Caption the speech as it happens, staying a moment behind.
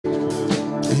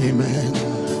Amen.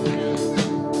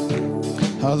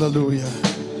 Hallelujah.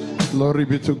 Glory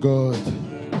be to God.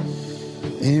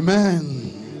 Amen.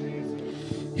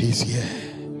 He's here.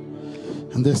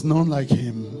 And there's none like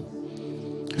him.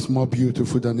 It's more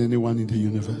beautiful than anyone in the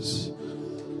universe.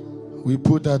 We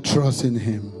put our trust in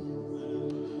him.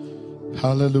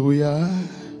 Hallelujah.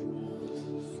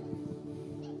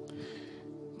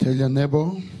 Tell your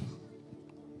neighbor,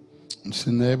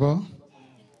 say, neighbor,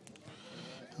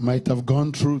 I might have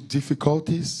gone through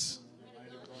difficulties,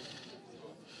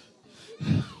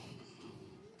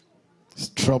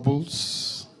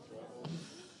 troubles,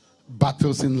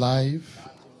 battles in life,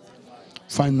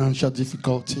 financial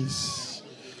difficulties,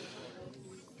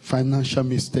 financial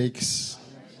mistakes.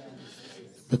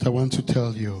 But I want to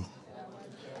tell you,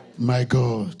 my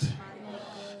God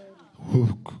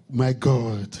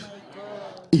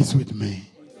is with me,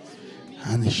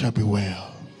 and it shall be well.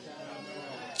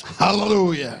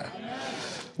 Hallelujah.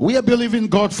 We are believing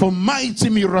God for mighty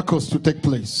miracles to take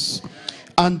place,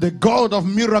 and the God of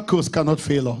miracles cannot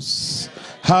fail us.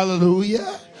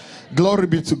 Hallelujah. Glory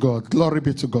be to God. Glory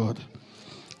be to God.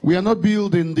 We are not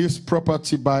building this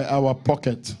property by our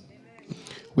pocket.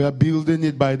 We are building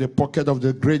it by the pocket of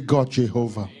the great God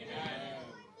Jehovah.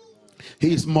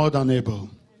 He is more than able.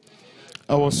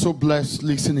 I was so blessed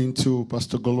listening to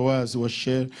Pastor Goloa as he was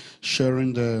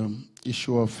sharing the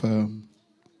issue of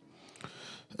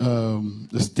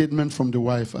the statement from the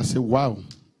wife. I said, wow,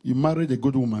 you married a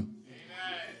good woman.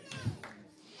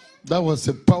 That was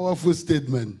a powerful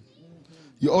statement.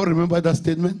 You all remember that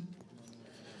statement?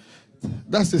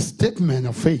 That's a statement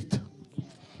of faith.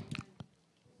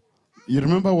 You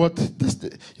remember what?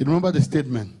 You remember the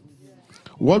statement?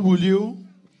 What will you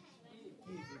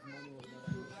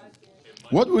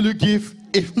give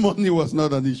if money was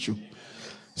not an issue?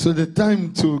 So the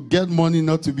time to get money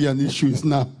not to be an issue is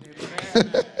now.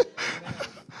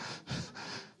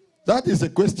 That is a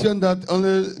question that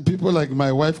only people like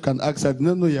my wife can ask. I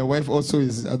don't know your wife also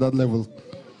is at that level.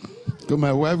 So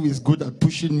my wife is good at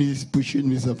pushing me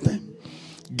sometimes,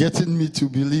 getting me to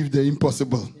believe the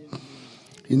impossible.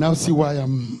 You now see why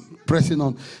I'm pressing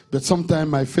on. But sometimes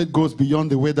my faith goes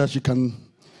beyond the way that she can.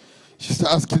 She's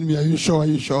asking me, are you sure? Are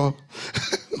you sure?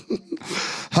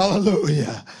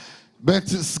 Hallelujah. But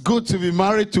it's good to be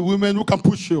married to women who can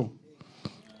push you.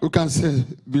 Who can say,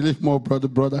 believe more,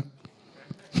 brother.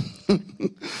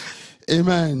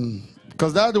 Amen.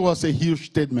 Because that was a huge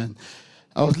statement.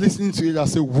 I was listening to it. I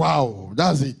said, wow,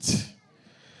 that's it.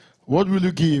 What will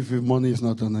you give if money is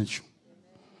not an issue?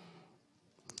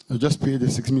 You just pay the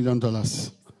 $6 million.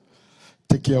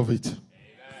 Take care of it.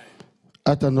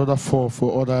 Add another 4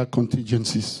 for other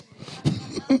contingencies.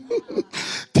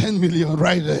 10 million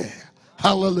right there.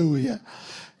 Hallelujah.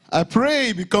 I pray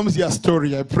it becomes your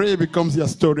story. I pray it becomes your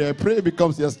story. I pray it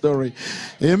becomes your story.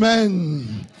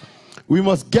 Amen. We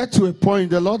must get to a point.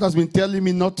 The Lord has been telling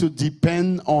me not to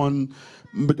depend on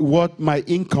what my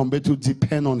income, but to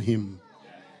depend on him.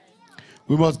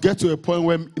 We must get to a point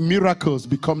where miracles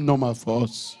become normal for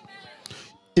us.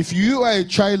 If you are a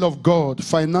child of God,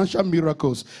 financial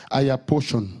miracles are your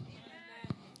portion.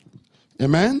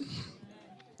 Amen?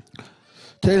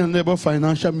 Tell your neighbor,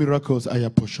 financial miracles are your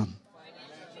portion.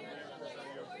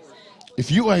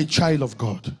 If you are a child of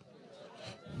God.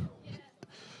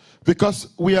 Because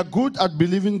we are good at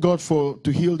believing God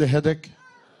to heal the headache,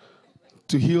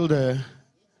 to heal the...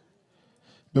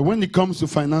 But when it comes to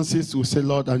finances, we say,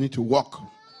 Lord, I need to walk.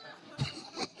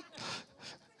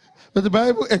 But the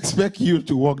Bible expects you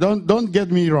to walk. Don't get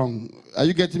me wrong. Are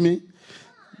you getting me?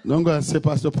 Don't go and say,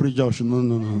 Pastor Prejosh.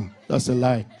 No. That's a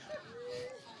lie.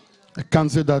 I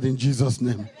cancel that in Jesus'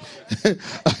 name.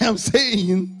 I am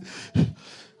saying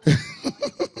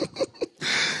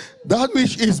that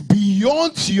which is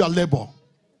beyond your labor,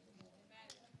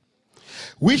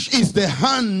 which is the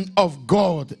hand of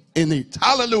God in it.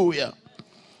 Hallelujah.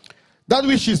 That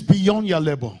which is beyond your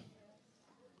labor.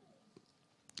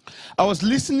 I was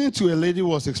listening to a lady who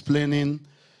was explaining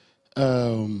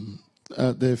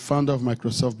the founder of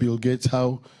Microsoft, Bill Gates,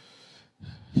 how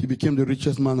he became the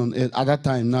richest man on earth. At that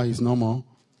time, now he's no more.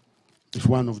 He's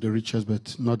one of the richest,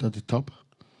 but not at the top.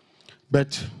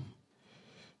 But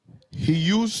he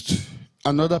used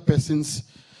another person's...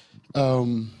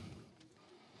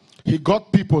 he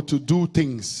got people to do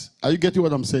things. Are you getting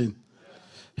what I'm saying?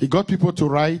 He got people to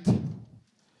write...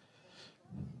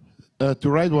 to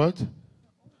write what?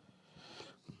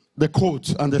 The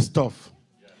codes and the stuff.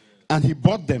 And he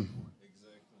bought them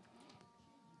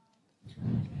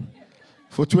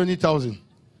for 20,000.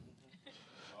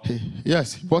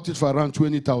 Yes, he bought it for around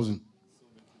 20,000.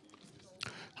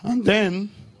 And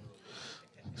then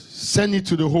sent it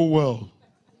to the whole world.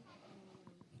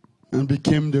 and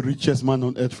became the richest man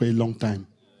on earth for a long time.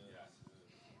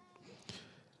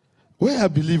 We are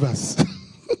believers.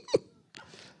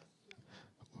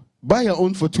 Buy your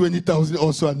own for 20,000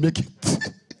 also and make it.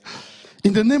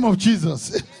 In the name of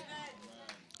Jesus.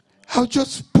 I was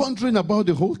just pondering about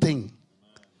the whole thing.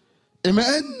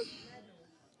 Amen.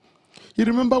 You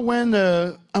remember when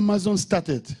Amazon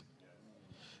started?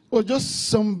 Or just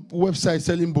some website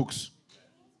selling books.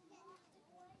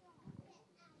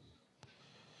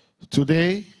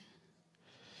 Today,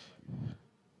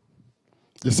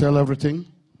 they sell everything.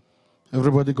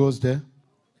 Everybody goes there.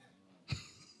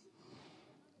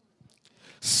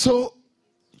 So,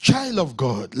 child of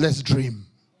God, let's dream.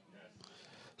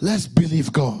 Let's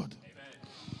believe God.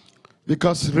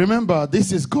 Because remember,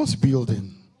 this is God's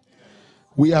building.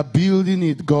 We are building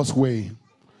it God's way,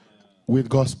 with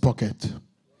God's pocket.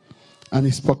 And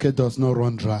his pocket does not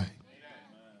run dry.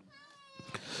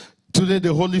 Today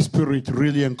the Holy Spirit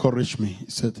really encouraged me. He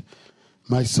said,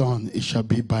 my son, it shall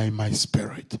be by my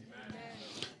spirit.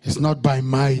 It's not by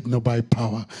might nor by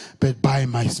power, but by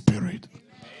my spirit.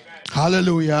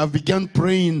 Hallelujah. I've begun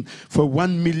praying for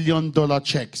 $1 million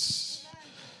checks.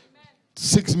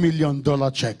 $6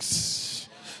 million checks.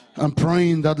 I'm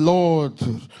praying that, Lord,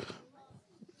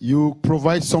 you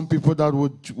provide some people that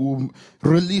will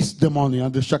release the money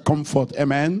and they shall come forth.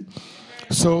 Amen.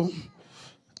 So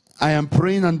I am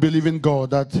praying and believing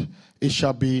God that it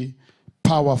shall be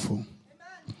powerful.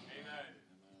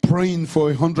 Praying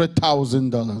for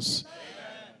 $100,000,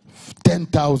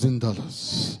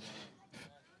 $10,000.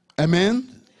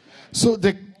 Amen. So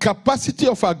the capacity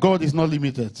of our God is not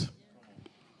limited.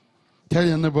 Tell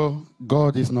your neighbor,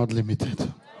 God is not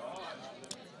limited.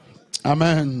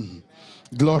 Amen.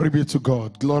 Glory be to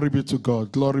God. Glory be to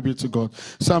God. Glory be to God.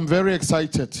 So I'm very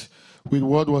excited with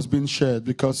what was being shared,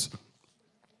 because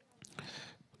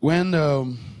when our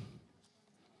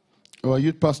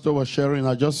youth pastor was sharing,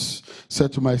 I just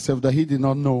said to myself that he did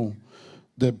not know.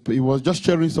 He was just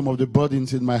sharing some of the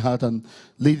burdens in my heart and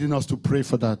leading us to pray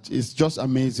for that. It's just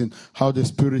amazing how the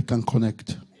Spirit can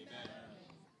connect.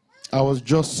 I was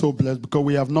just so blessed because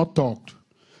we have not talked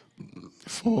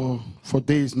for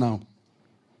days now.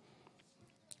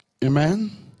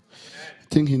 Amen? I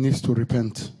think he needs to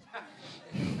repent.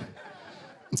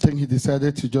 I think he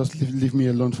decided to just leave me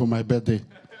alone for my birthday.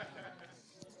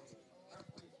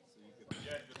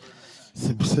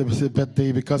 It's a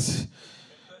birthday because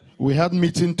we had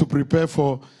meeting to prepare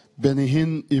for Benny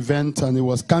Hinn event and it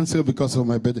was cancelled because of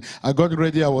my birthday. I got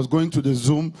ready. I was going to the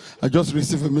Zoom. I just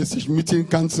received a message, meeting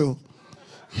cancelled.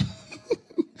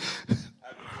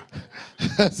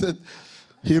 I said,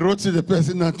 he wrote to the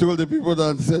person and told the people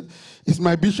that, said, it's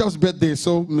my bishop's birthday,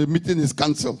 so the meeting is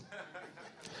cancelled.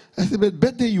 I said, but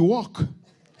birthday you walk.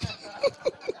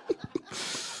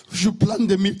 You plan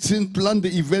the meeting, plan the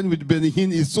event with Benny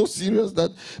Hinn. It's so serious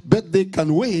that birthday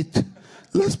can wait.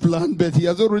 Let's plan, but he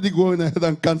has already gone ahead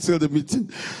and canceled the meeting.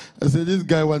 I said, this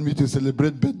guy wants me to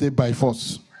celebrate birthday by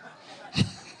force.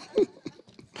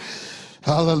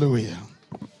 Hallelujah.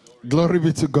 Glory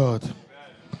be to God.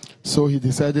 So he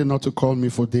decided not to call me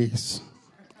for days.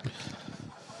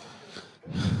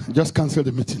 Just cancel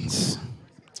the meetings.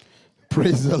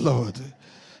 Praise the Lord.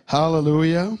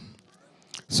 Hallelujah.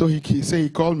 So he said he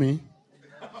called me.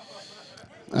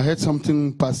 I heard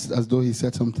something pass as though he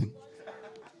said something.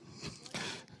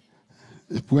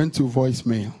 It went to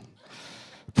voicemail.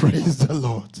 Praise the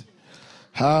Lord.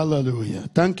 Hallelujah.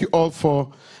 Thank you all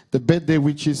for the birthday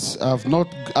wishes. I've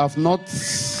not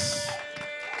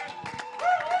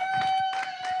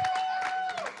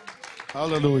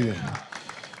Hallelujah.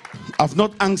 I've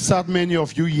not answered many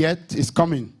of you yet. It's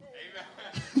coming.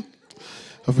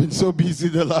 I've been so busy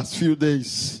the last few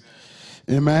days.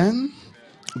 Amen.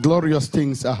 Glorious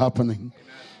things are happening.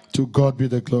 To God be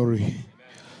the glory.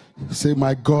 Say,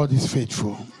 my God is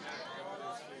faithful.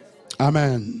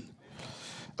 Amen.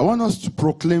 I want us to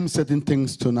proclaim certain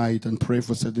things tonight and pray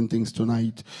for certain things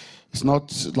tonight. It's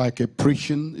not like a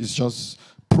preaching, it's just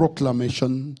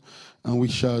proclamation. And we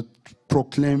shall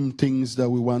proclaim things that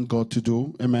we want God to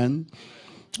do. Amen.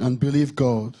 And believe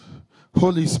God.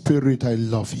 Holy Spirit, I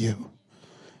love you.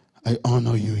 I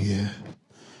honor you here.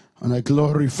 And I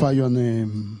glorify your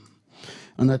name.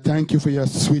 And I thank you for your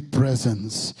sweet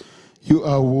presence. You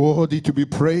are worthy to be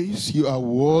praised. You are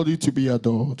worthy to be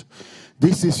adored.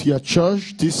 This is your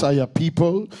church. These are your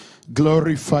people.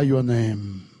 Glorify your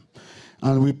name.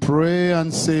 And we pray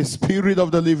and say, Spirit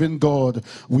of the living God,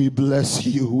 we bless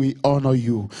you. We honor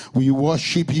you. We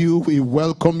worship you. We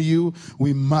welcome you.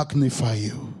 We magnify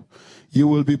you. You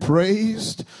will be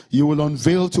praised. You will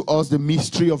unveil to us the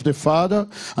mystery of the Father,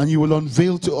 and you will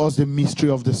unveil to us the mystery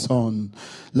of the Son.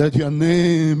 Let your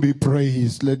name be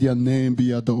praised. Let your name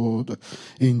be adored.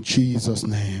 In Jesus'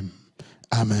 name.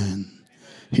 Amen.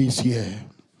 He's here.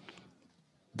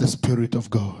 The Spirit of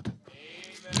God.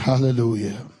 Amen.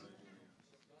 Hallelujah.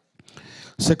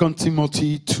 2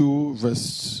 Timothy 2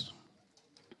 verse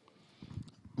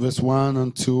 1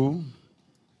 and 2.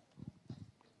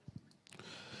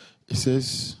 It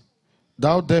says,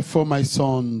 thou therefore, my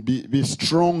son, be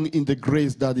strong in the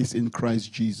grace that is in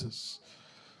Christ Jesus.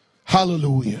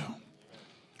 Hallelujah.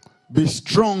 Be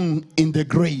strong in the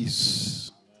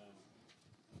grace.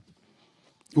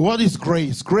 What is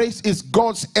grace? Grace is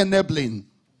God's enabling.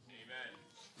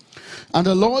 Amen. And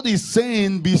the Lord is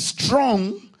saying, be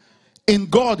strong in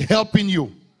God helping you.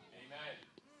 Amen.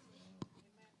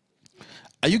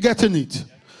 Are you getting it?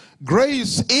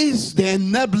 Grace is the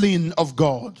enabling of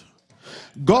God.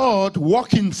 God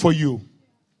working for you.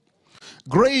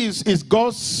 Grace is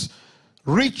God's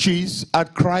riches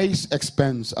at Christ's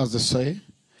expense, as they say.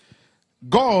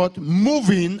 God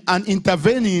moving and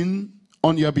intervening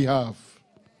on your behalf.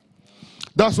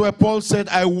 That's why Paul said,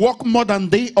 I walk more than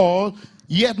they all,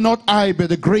 yet not I, but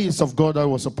the grace of God that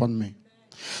was upon me.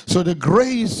 So the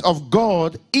grace of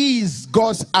God is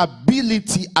God's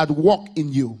ability at work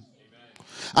in you.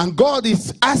 And God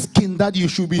is asking that you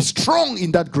should be strong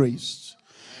in that grace.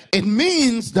 It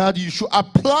means that you should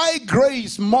apply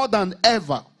grace more than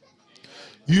ever.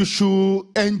 You should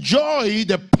enjoy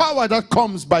the power that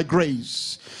comes by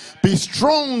grace. Be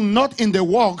strong not in the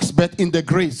works, but in the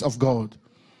grace of God.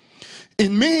 It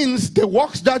means the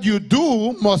works that you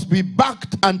do must be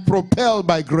backed and propelled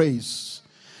by grace.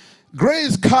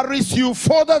 Grace carries you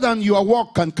further than your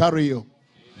work can carry you.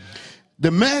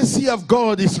 The mercy of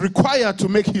God is required to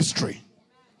make history.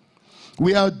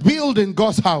 We are building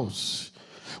God's house.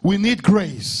 We need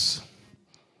grace.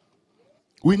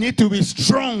 We need to be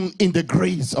strong in the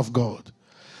grace of God.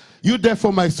 You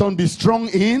therefore, my son, be strong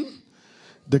in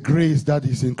the grace that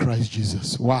is in Christ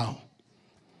Jesus. Wow.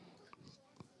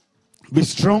 Be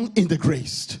strong in the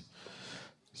grace.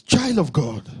 Child of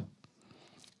God,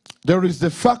 there is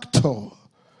the factor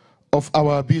of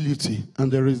our ability,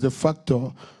 and there is the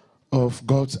factor of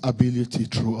God's ability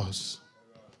through us.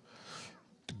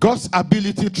 God's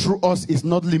ability through us is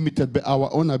not limited, but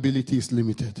our own ability is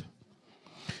limited.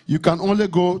 You can only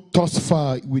go thus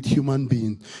far with human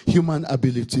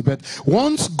ability. But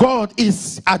once God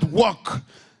is at work,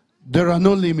 there are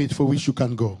no limits for which you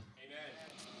can go.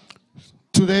 Amen.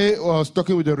 Today I was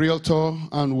talking with a realtor,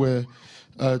 and we're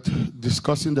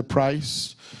discussing the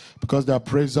price, because the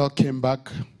appraisal came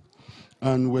back,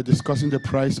 and we're discussing the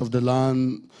price of the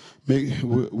land.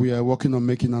 We are working on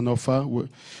making an offer.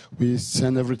 We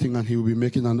send everything, and he will be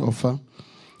making an offer.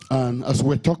 And as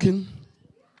we're talking,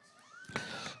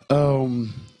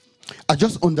 I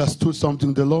just understood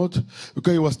something. The Lord,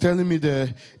 because he was telling me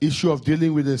the issue of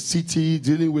dealing with the city,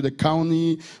 dealing with the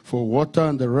county for water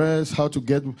and the rest, how to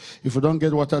get, if we don't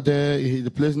get water there,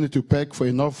 the place needs to pay for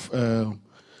enough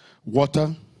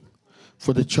water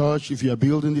for the church. If you are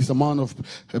building this amount of,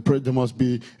 there must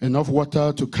be enough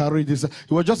water to carry this.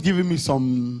 He was just giving me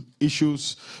some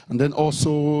issues, and then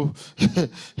also,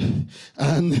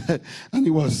 and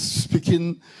he was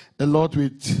speaking a lot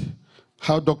with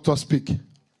how doctors speak.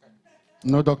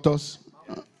 No doctors?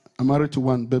 I'm married to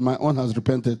one, but my own has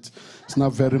repented. It's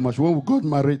not very much. When we got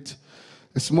married,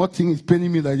 a small thing is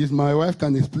paining me like this. My wife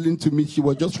can explain to me, she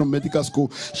was just from medical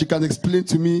school. She can explain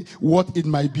to me what it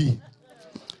might be.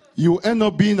 You end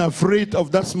up being afraid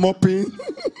of that small pain.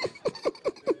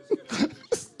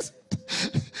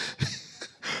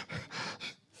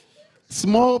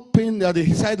 Small pain at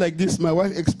the side like this, my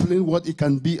wife explained what it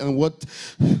can be and what.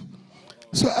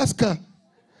 So I ask her,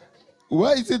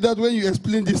 why is it that when you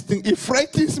explain this thing, it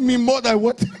frightens me more than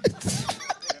what?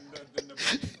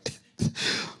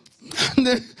 And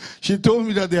then she told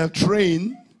me that they are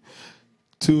trained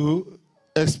to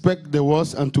expect the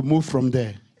worst and to move from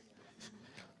there,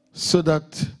 so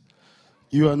that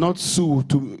you are not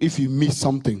sued if you miss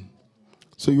something.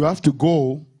 So you have to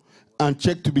go and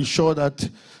check to be sure that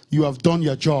you have done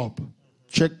your job.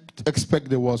 Check, expect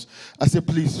the worst. I said,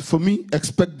 please, for me,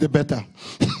 expect the better.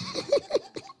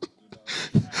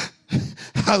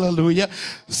 Hallelujah.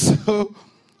 So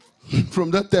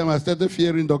from that time, I started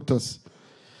fearing doctors.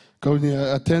 Because when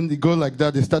you attend, you go like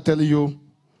that, they start telling you,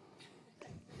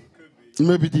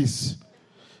 maybe this.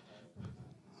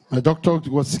 My doctor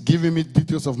was giving me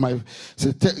details of my,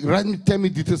 said, tell me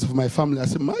details of my family. I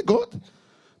said, my God,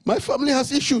 my family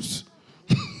has issues.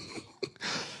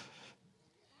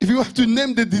 If you have to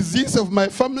name the disease of my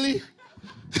family,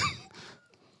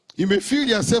 You may feel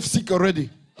yourself sick already.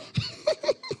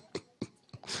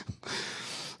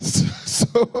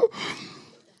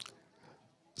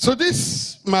 So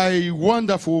this, my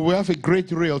wonderful, we have a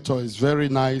great realtor. He's very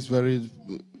nice, very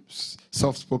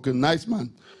soft-spoken, nice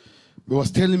man. He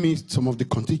was telling me some of the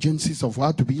contingencies of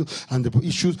how to build and the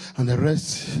issues and the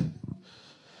rest.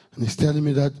 And he's telling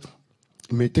me that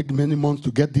it may take many months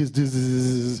to get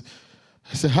this.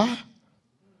 I said, huh?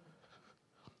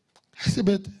 I said,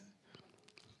 but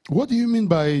what do you mean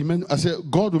by, I said,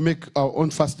 God will make our own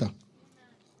faster.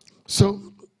 So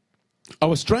I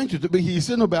was trying to do, but he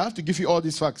said, no, but I have to give you all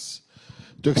these facts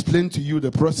to explain to you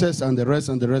the process and the rest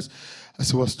and the rest. As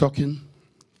he was talking,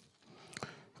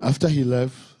 after he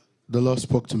left, the Lord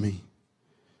spoke to me.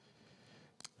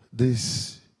 He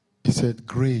said,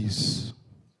 grace.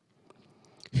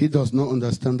 He does not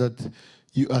understand that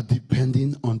you are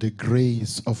depending on the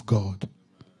grace of God.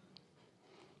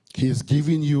 He is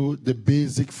giving you the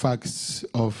basic facts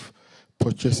of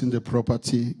purchasing the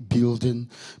property, building,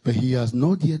 but he has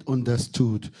not yet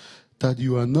understood that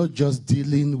you are not just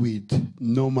dealing with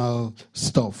normal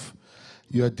stuff.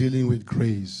 You are dealing with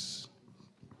grace.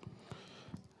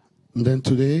 And then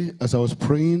today, as I was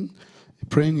praying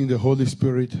in the Holy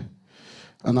Spirit,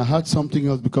 and I had something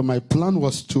else because my plan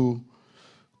was to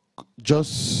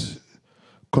just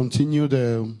continue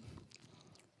the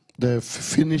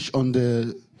finish on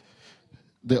the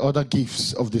other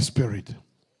gifts of the Spirit.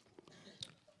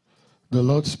 The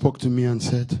Lord spoke to me and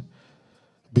said,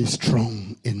 be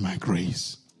strong in my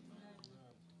grace.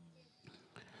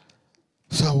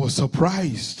 So I was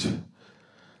surprised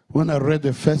when I read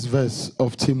the first verse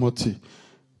of Timothy,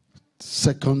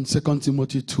 2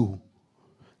 Timothy 2.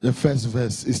 The first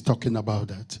verse is talking about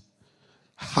that.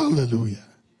 Hallelujah.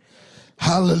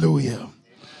 Hallelujah.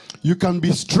 You can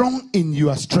be strong in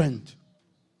your strength.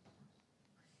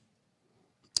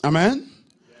 Amen.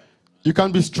 You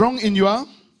can be strong in your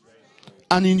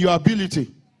and in your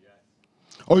ability.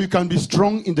 Or you can be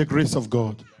strong in the grace of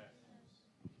God.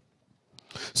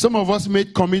 Some of us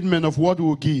made commitment of what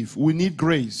we'll give. We need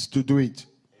grace to do it.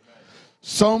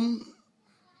 Some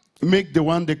make the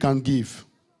one they can give.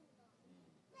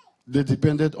 They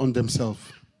depended on themselves,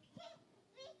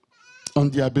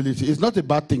 on their ability. It's not a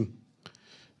bad thing.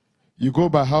 You go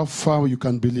by how far you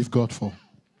can believe God for.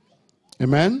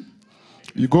 Amen?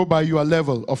 You go by your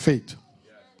level of faith.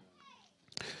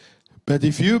 But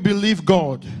if you believe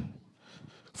God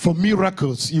for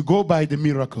miracles, you go by the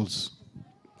miracles.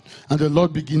 And the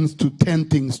Lord begins to turn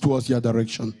things towards your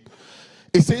direction.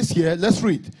 It says here, let's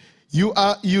read. You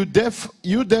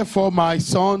therefore, my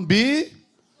son, be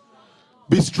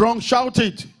strong. Shout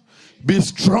it. Be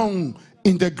strong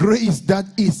in the grace that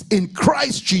is in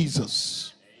Christ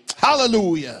Jesus.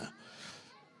 Hallelujah.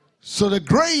 So the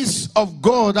grace of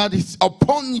God that is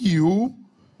upon you,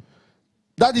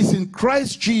 that is in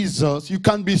Christ Jesus, you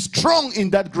can be strong in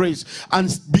that grace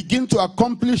and begin to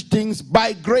accomplish things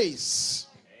by grace.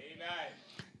 Amen.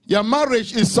 Your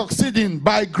marriage is succeeding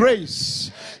by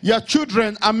grace. Your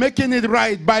children are making it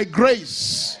right by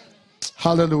grace.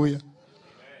 Hallelujah.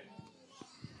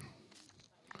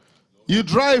 You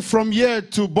drive from here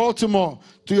to Baltimore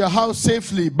to your house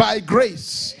safely by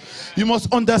grace. You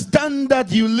must understand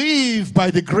that you live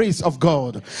by the grace of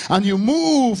God, and you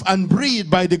move and breathe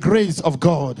by the grace of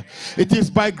God. It is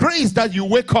by grace that you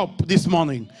wake up this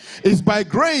morning. It's by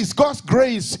grace. God's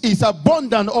grace is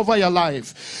abundant over your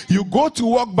life. You go to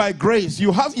work by grace.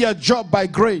 You have your job by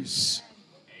grace.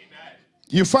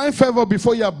 You find favor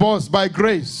before your boss by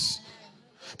grace.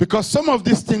 Because some of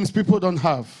these things people don't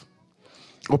have,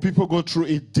 or people go through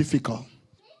it difficult.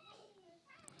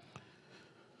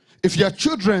 If your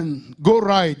children go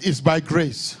right, it's by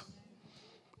grace.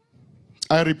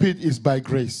 I repeat, it's by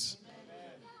grace.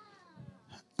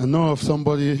 I know of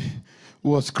somebody who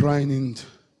was crying in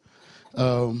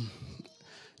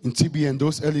TB in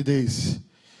those early days.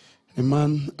 A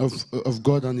man of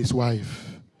God and his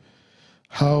wife.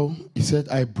 How he said,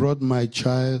 I brought my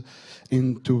child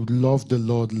in to love the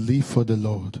Lord, live for the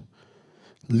Lord.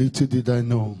 Little did I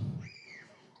know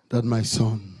that my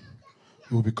son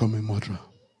will become a murderer.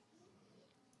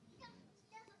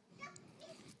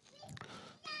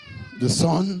 The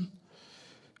son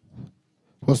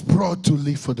was brought to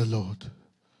live for the Lord.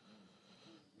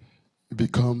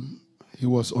 He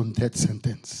was on death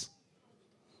sentence.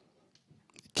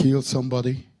 Killed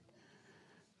somebody.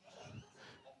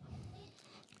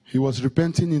 He was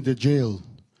repenting in the jail,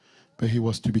 but he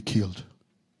was to be killed.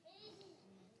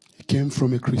 He came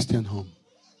from a Christian home.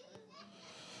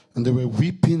 And they were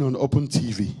weeping on open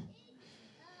TV,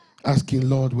 asking,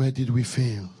 Lord, where did we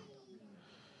fail?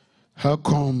 How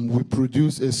come we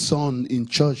produce a son in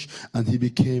church and he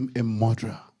became a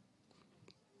murderer?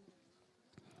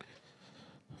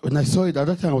 When I saw it at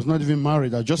that time, I was not even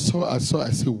married. I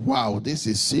said, wow, this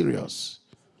is serious.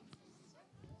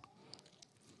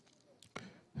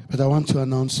 But I want to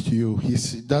announce to you,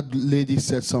 that lady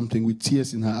said something with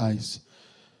tears in her eyes.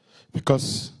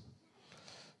 Because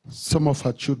some of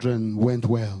her children went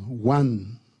well.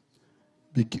 One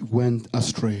went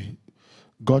astray.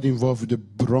 Got involved with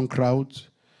the wrong crowd.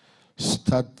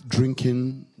 Started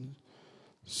drinking,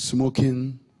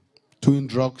 smoking, doing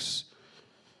drugs.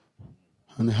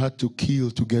 And had to kill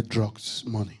to get drugs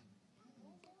money.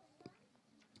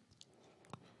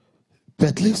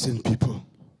 But listen, people.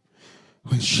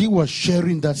 When she was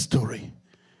sharing that story,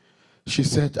 she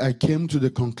said, I came to the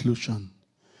conclusion,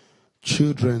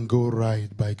 children go right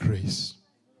by grace,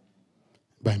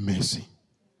 by mercy.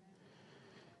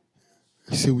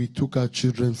 He said, we took our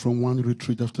children from one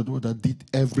retreat after the other, did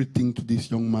everything to this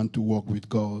young man to walk with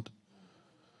God.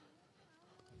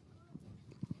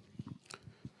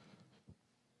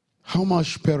 How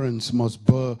much parents must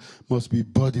be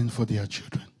burdened for their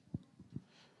children?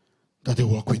 That they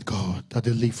walk with God, that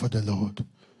they live for the Lord.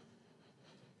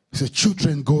 He said,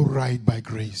 children go right by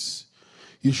grace.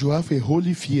 You should have a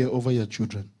holy fear over your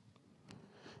children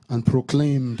and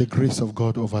proclaim the grace of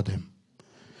God over them.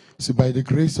 See, by the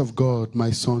grace of God,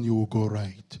 my son, you will go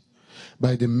right.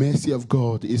 By the mercy of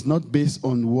God, it's not based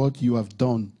on what you have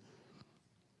done.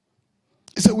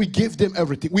 So we gave them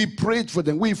everything. We prayed for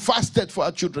them. We fasted for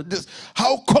our children.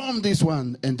 How come this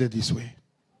one ended this way?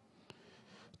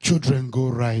 Children go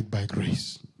right by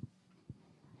grace.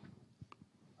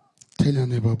 Tell your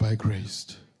neighbor, by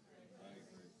grace.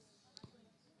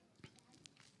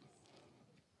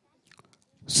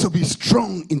 So be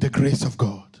strong in the grace of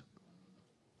God.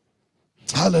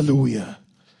 Hallelujah.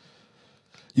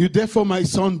 You therefore, my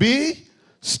son, be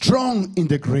strong in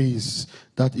the grace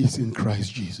that is in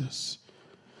Christ Jesus.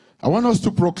 I want us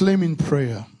to proclaim in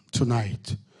prayer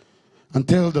tonight and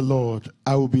tell the Lord,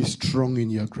 I will be strong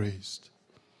in your grace.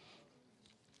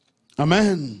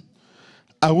 Amen.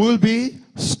 I will be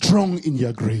strong in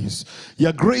your grace.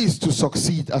 Your grace to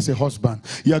succeed as a husband.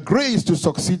 Your grace to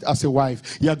succeed as a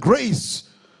wife. Your grace.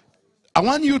 I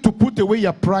want you to put away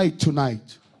your pride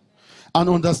tonight and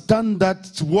understand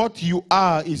that what you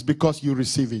are is because you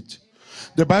receive it.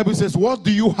 The Bible says, what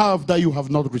do you have that you have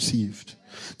not received?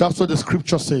 That's what the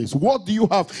scripture says. What do you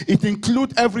have? It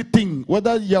includes everything.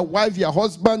 Whether your wife, your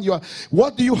husband,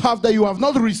 what do you have that you have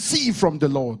not received from the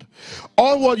Lord?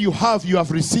 All what you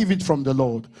have received it from the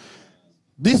Lord.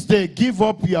 This day, give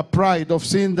up your pride of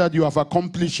saying that you have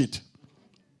accomplished it.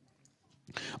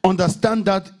 Understand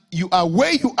that you are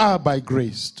where you are by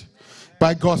grace.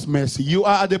 By God's mercy. You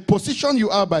are at the position you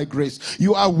are by grace.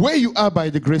 You are where you are by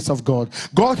the grace of God.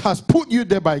 God has put you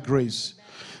there by grace.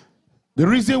 The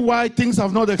reason why things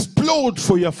have not exploded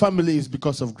for your family is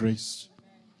because of grace.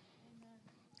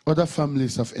 Other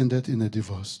families have ended in a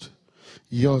divorce.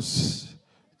 Yours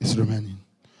is remaining.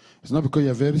 It's not because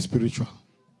you're very spiritual.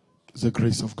 It's the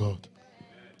grace of God.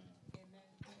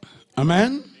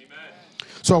 Amen? Amen?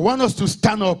 So I want us to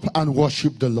stand up and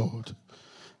worship the Lord.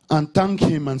 And thank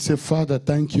him and say, Father,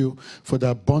 thank you for the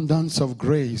abundance of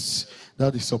grace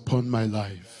that is upon my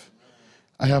life.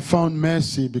 I have found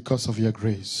mercy because of your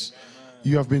grace.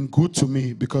 You have been good to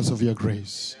me because of your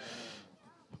grace.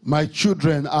 My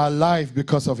children are alive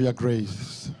because of your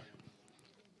grace.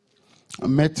 I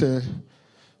met a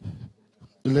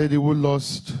lady who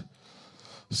lost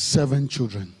 7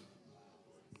 children.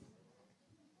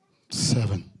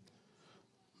 7.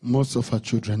 Most of her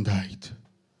children died.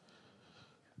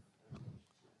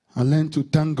 I learned to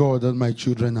thank God that my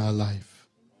children are alive.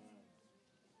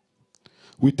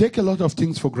 We take a lot of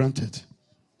things for granted.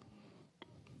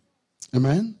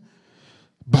 Amen?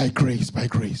 By grace, by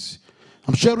grace.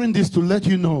 I'm sharing this to let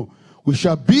you know we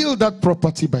shall build that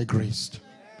property by grace.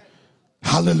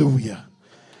 Hallelujah.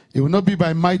 It will not be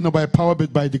by might nor by power,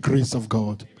 but by the grace of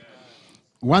God.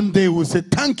 One day we'll say,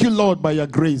 thank you, Lord, by your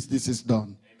grace this is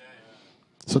done.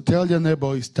 So tell your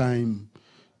neighbor it's time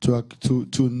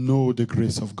to know the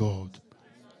grace of God.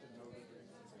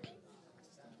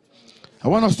 I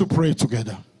want us to pray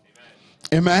together.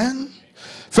 Amen.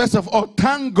 First of all,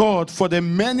 thank God for the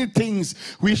many things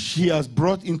which he has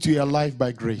brought into your life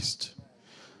by grace.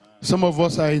 Some of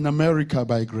us are in America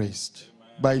by grace,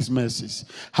 by his mercies.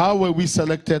 How were we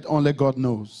selected? Only God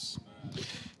knows.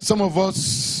 Some of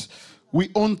us, we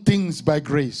own things by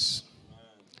grace.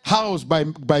 House by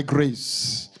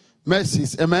grace.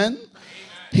 Mercies. Amen.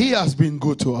 He has been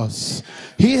good to us.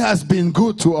 He has been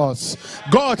good to us.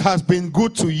 God has been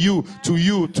good to you, to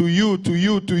you, to you, to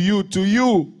you, to you, to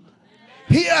you.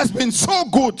 He has been so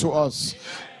good to us.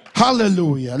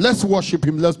 Hallelujah. Let's worship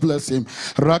him. Let's bless him.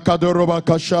 We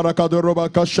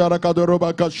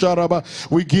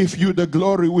give you the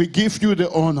glory. We give you the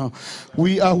honor.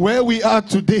 We are where we are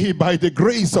today by the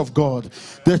grace of God.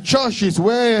 The church is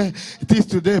where it is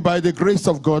today by the grace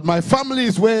of God. My family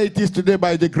is where it is today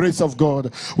by the grace of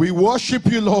God. We worship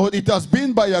you, Lord. It has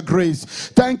been by your grace.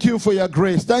 Thank you for your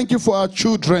grace. Thank you for our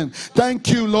children. Thank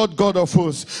you, Lord God of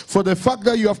hosts, for the fact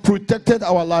that you have protected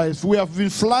our lives. We have been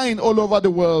flying all over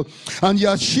the world, and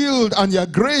your shield and your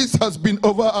grace has been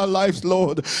over our lives,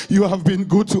 Lord. You have been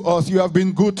good to us. You have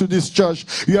been good to this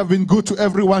church. You have been good to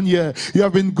everyone here. You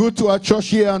have been good to our church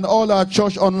here and all our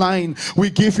church online. We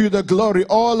give you the glory.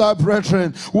 All our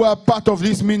brethren who are part of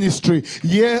this ministry,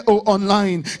 here or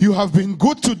online, you have been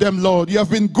good to them, Lord. You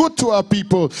have been good to our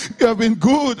people. You have been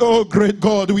good, oh great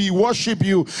God. We worship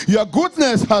you. Your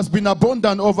goodness has been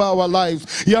abundant over our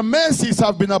lives. Your mercies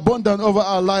have been abundant over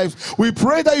our lives. We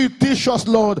pray that you teach us,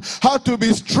 Lord, how to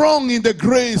be strong in the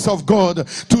grace of God,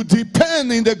 to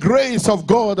depend in the grace of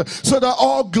God, so that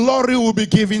all glory will be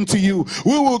given to you.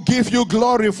 We will give you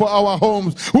glory for our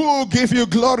homes. We will give you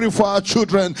glory for our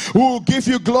children. We will give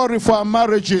you glory for our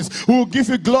marriages. We will give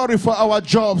you glory for our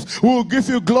jobs. We will give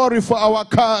you glory for our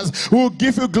cars. We will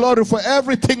give you glory for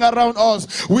everything around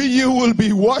us. You will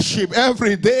be worshipped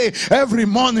every day, every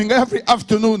morning, every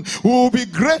afternoon. We will be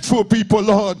grateful people,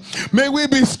 Lord. May we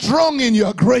be strong in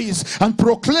your grace and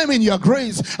proclaiming your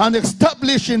grace and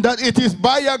establishing that it is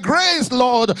by your grace,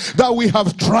 Lord, that we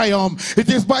have triumphed. It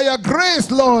is by your grace,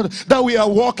 Lord, that we are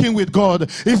walking with God.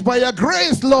 It's by your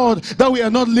grace, Lord, that we are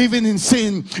not living in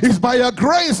sin. It's by your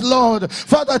grace, Lord.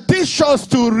 Father, teach us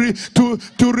to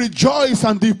rejoice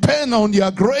and depend on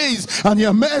your grace and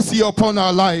your mercy upon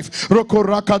our life.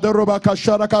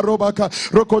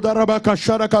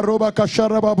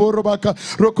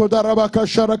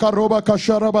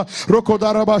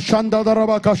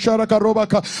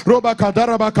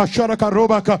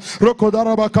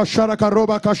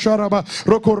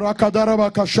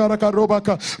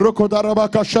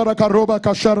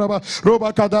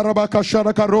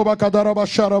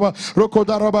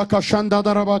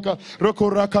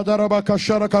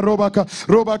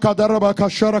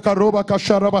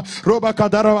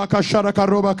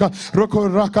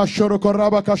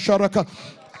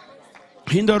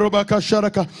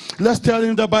 Let's tell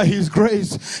him that by his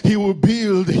grace he will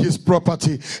build his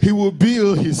property. He will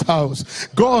build his house.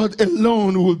 God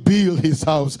alone will build his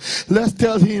house. Let's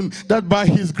tell him that by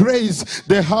his grace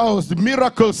the house, the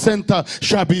miracle center,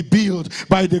 shall be built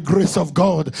by the grace of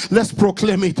God. Let's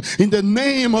proclaim it in the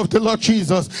name of the Lord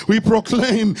Jesus. We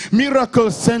proclaim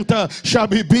miracle center shall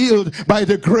be built by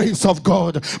the grace of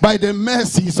God, by the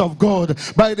mercies of God,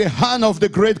 by the hand of the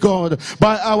great God,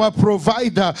 by our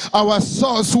provider, our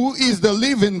source, who is the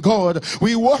living God.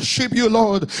 We worship you,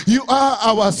 Lord. You are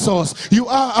our source. You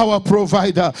are our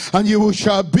provider, and you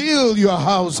shall build your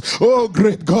house, oh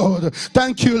great God.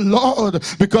 Thank you, Lord,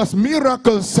 because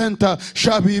miracle center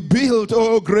shall be built,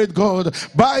 oh great God,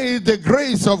 by the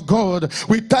grace of God.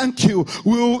 We thank you,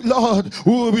 Lord.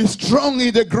 We will be strong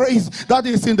in the grace that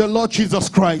is in the Lord Jesus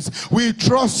Christ. We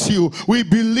trust you. We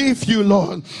believe you,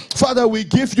 Lord. Father, we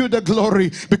give you the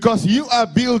glory because you are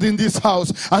building this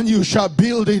house, and you shall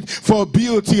build it for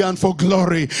beauty and for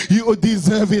glory. You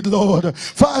deserve it, Lord.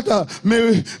 Father,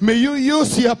 may you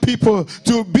use your people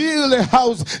to build a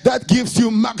house that gives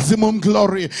you maximum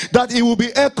glory, that it will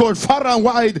be echoed far and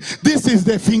wide. This is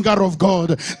the finger of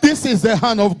God. This is the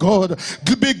hand of God.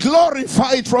 To be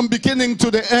glorified from beginning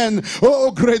to the end.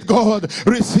 Oh great God,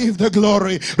 receive the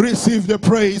glory, receive the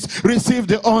praise, receive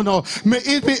the honor. May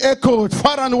it be echoed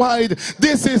far and wide.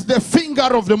 This is the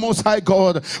finger of the Most High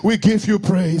God. We give you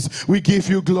praise. We give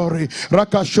you glory.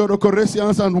 Rakashoro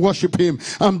Corinthians, and worship him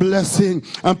and bless him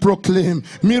and proclaim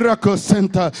miracle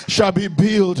center shall be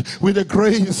built with the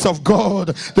grace of God.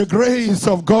 The grace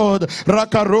of God.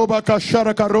 Rakarobaka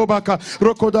Sharakarobaka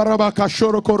Rokodarabaka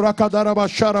Shoroko Rakadaraba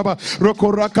Sharaba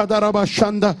Roko Rakadaraba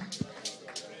Shanda.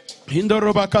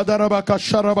 Hindorobaka darabaka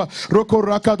sharaba roko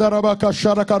rakadarabaka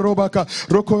sharaka robaka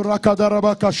roko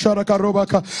rakadarabaka sharaka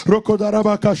robaka roko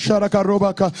darabaka sharaka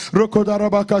robaka roko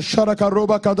darabaka sharaka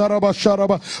robaka daraba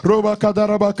sharaba robaka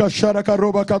darabaka sharaka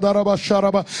robaka daraba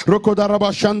sharaba roko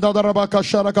daraba shanda darabaka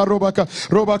sharaka robaka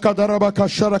robaka darabaka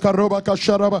sharaka robaka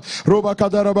sharaba robaka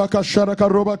darabaka sharaka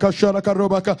robaka sharaka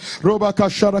robaka robaka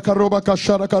sharaka robaka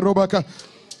sharaka robaka.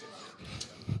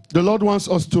 The Lord wants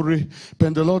us to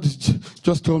repent. The Lord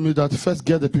just told me that first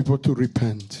get the people to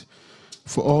repent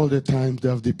for all the time they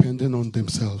have depended on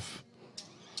themselves.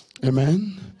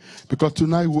 Amen? Because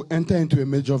tonight we'll enter into a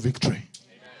major victory.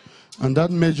 And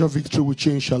that major victory will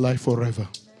change your life forever.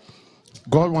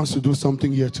 God wants to do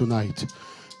something here tonight.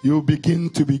 You begin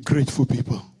to be grateful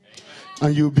people.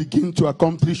 And you begin to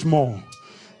accomplish more.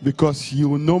 Because you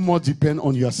will no more depend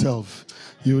on yourself.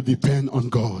 You depend on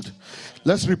God.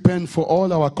 Let's repent for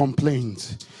all our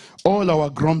complaints. All our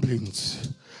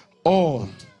grumblings. All.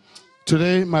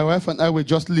 Today, my wife and I were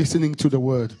just listening to the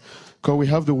word. Because we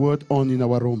have the word on in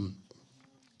our room.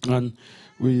 And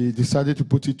we decided to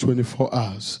put it 24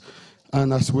 hours.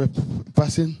 And as we're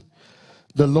passing,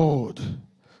 the Lord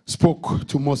spoke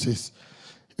to Moses.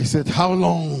 He said, how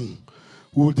long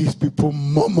will these people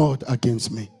murmur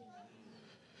against me?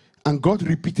 And God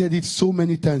repeated it so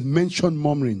many times, mentioned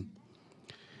murmuring.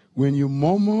 When you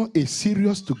murmur, it's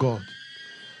serious to God.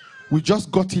 We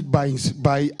just got it by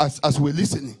as we're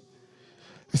listening.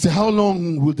 He said, how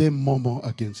long will they murmur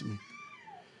against me?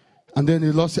 And then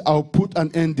the Lord said, I'll put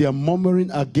an end. They are murmuring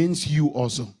against you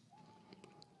also.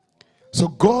 So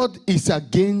God is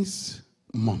against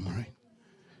murmuring.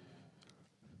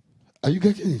 Are you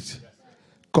getting it?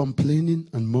 Complaining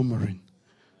and murmuring.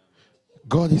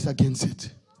 God is against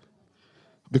it.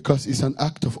 Because it's an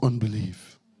act of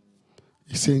unbelief.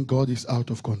 He's saying God is out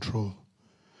of control.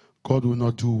 God will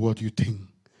not do what you think.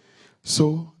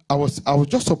 So I was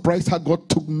just surprised how God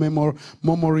took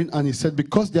murmuring and he said,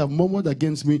 because they have murmured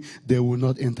against me, they will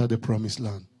not enter the promised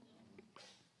land.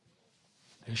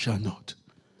 They shall not.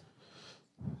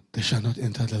 They shall not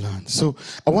enter the land. So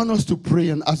I want us to pray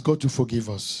and ask God to forgive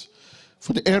us.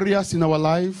 For the areas in our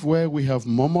life where we have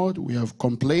murmured, we have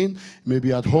complained,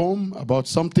 maybe at home about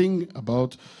something,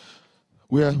 about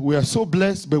we are so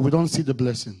blessed, but we don't see the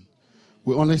blessing.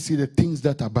 We only see the things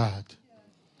that are bad.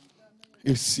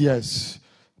 It's, yes,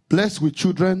 blessed with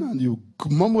children, and you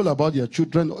mumble about your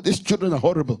children. Oh, these children are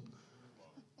horrible.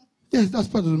 Yes, that's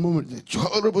part of the moment.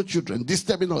 Horrible children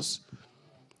disturbing us.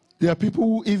 There are people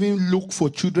who even look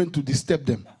for children to disturb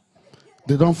them.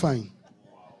 They don't find.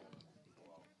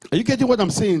 Are you getting what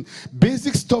I'm saying?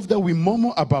 Basic stuff that we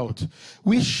murmur about,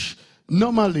 which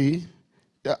normally,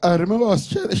 I remember I was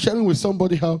sharing with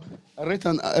somebody how I read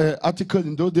an article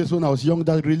in those days when I was young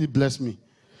that really blessed me.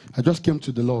 I just came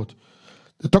to the Lord.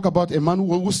 They talk about a man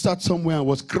who sat somewhere and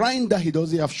was crying that he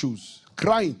doesn't have shoes.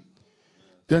 Crying.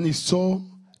 Then he saw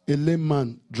a lame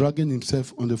man dragging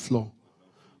himself on the floor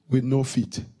with no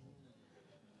feet.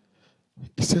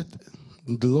 He said,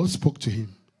 the Lord spoke to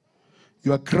him.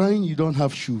 You are crying, you don't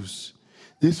have shoes.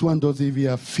 This one doesn't even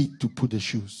have feet to put the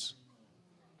shoes.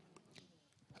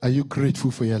 Are you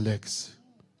grateful for your legs?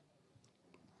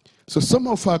 So some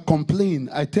of our complain.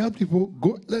 I tell people,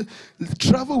 go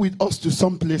travel with us to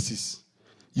some places.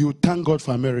 You thank God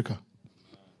for America.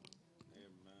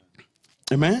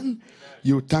 Amen? Amen?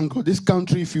 You thank God. This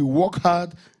country, if you work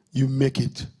hard, you make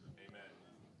it. Amen.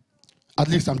 At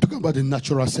least I'm talking about the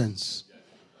natural sense.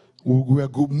 We are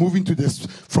moving to this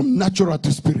from natural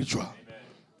to spiritual.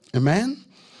 Amen? Amen?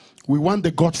 We want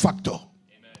the God factor. Amen.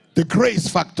 The grace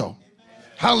factor. Amen.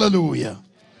 Hallelujah.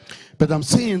 But I'm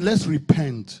saying let's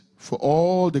repent for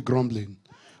all the grumbling,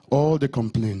 all the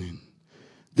complaining.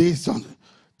 This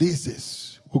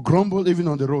is. We grumble even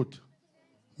on the road.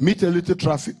 Meet a little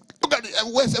traffic. Look at it.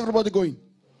 Where's everybody going?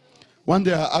 One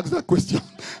day I asked that question.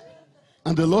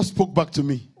 And the Lord spoke back to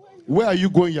me. Where are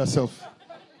you going yourself?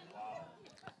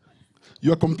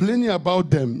 You are complaining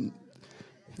about them.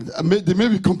 They may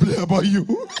be complaining about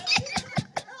you.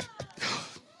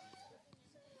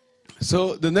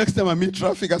 So the next time I meet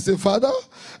traffic, I say, Father,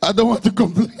 I don't want to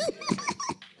complain.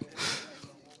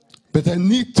 But I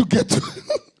need to get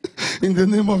in the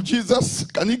name of Jesus.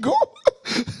 Can he go?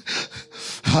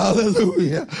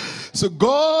 Hallelujah. So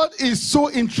God is so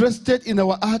interested in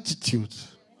our attitude.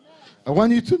 I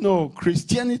want you to know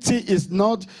Christianity is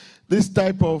not this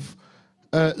type of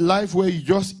life where you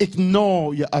just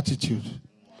ignore your attitude.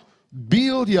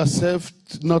 Build yourself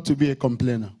not to be a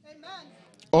complainer. Amen.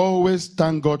 Always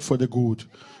thank God for the good,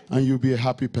 and you'll be a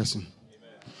happy person.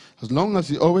 Amen. As long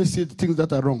as you always see the things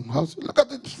that are wrong. Look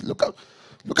at it. Look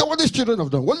at what these children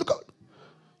have done. Well, look at.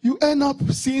 You end up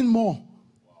seeing more.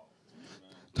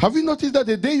 Have you noticed that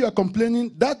the day you are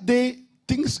complaining, that day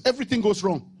everything goes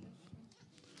wrong?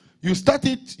 You start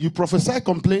it, you prophesy,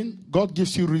 complain, God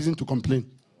gives you reason to complain.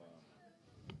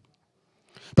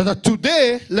 But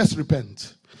today, let's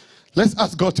repent. Let's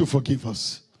ask God to forgive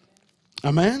us.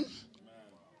 Amen? Amen.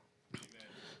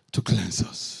 To cleanse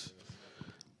us.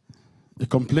 They're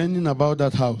complaining about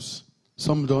that house.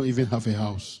 Some don't even have a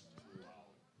house.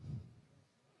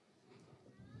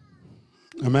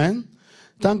 Amen?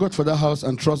 Thank God for that house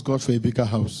and trust God for a bigger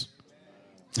house.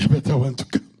 A better one to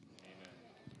come.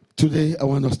 Today, I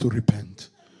want us to repent.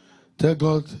 Tell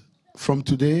God, from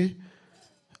today,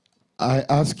 I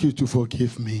ask you to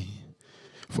forgive me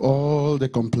for all the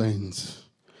complaints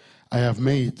I have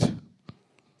made.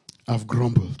 I've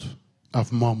grumbled.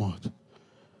 I've murmured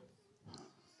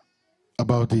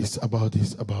about this, about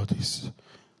this, about this.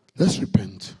 Let's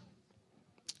repent.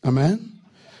 Amen.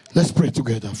 Let's pray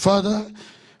together. Father,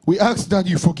 we ask that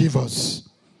you forgive us.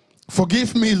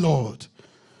 Forgive me, Lord,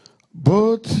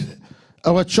 both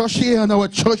our church here and our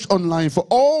church online, for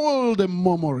all the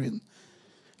murmuring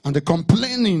and the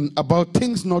complaining about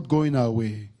things not going our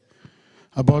way,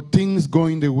 about things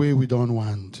going the way we don't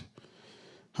want,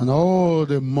 and all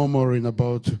the murmuring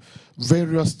about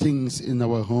various things in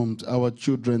our homes, our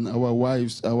children, our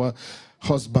wives, our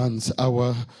husbands,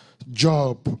 our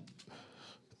job,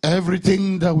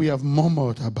 everything that we have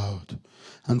murmured about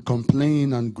and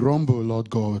complain and grumble, Lord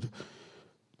God.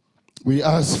 We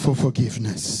ask for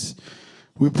forgiveness.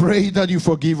 We pray that you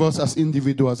forgive us as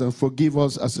individuals and forgive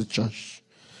us as a church.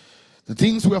 The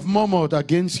things we have murmured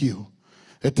against you,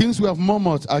 the things we have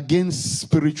murmured against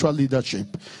spiritual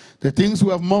leadership, the things we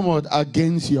have murmured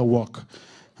against your work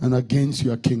and against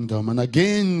your kingdom and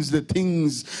against the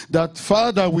things that,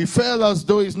 Father, we felt as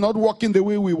though it's not working the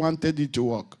way we wanted it to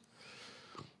work.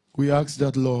 We ask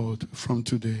that, Lord, from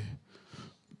today,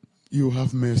 you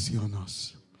have mercy on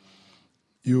us.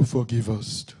 You forgive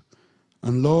us.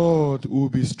 And Lord, we'll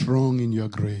be strong in your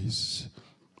grace.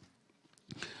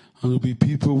 And we'll be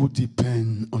people who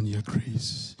depend on your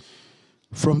grace.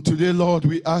 From today, Lord,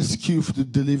 we ask you to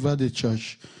deliver the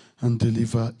church and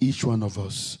deliver each one of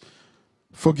us.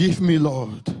 Forgive me,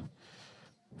 Lord,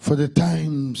 for the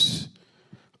times,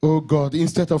 oh God,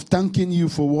 instead of thanking you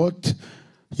for what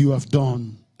you have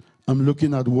done, I'm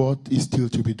looking at what is still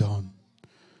to be done.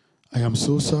 I am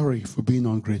so sorry for being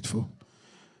ungrateful.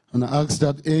 And I ask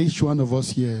that each one of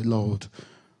us here, Lord,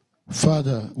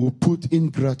 Father, will put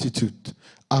ingratitude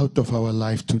out of our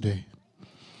life today.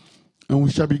 And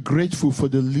we shall be grateful for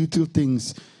the little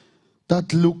things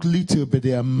that look little, but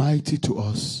they are mighty to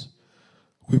us.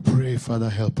 We pray, Father,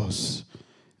 help us.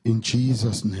 In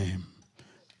Jesus' name,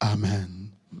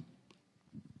 amen.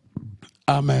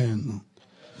 Amen.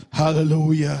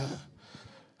 Hallelujah.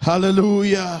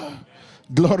 Hallelujah.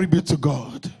 Glory be to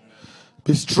God.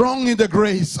 Be strong in the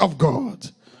grace of God.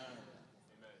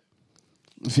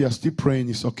 If you are still praying,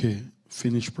 it's okay.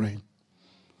 Finish praying.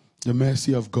 The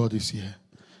mercy of God is here.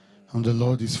 And the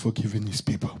Lord is forgiving his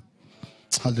people.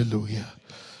 Hallelujah.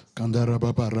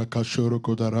 Kandaraba baraka shoro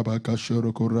kodarabaka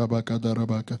shoro korabaka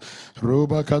darabaka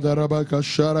roba kadarabaka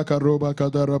sharaka roba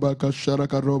kadarabaka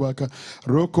sharaka robaka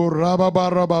roko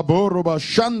rababaraba boroba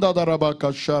shanda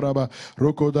darabaka sharaba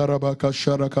roko darabaka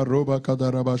sharaka roba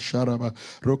kadaraba sharaba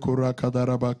roko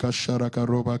rakadarabaka sharaka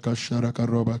robaka sharaka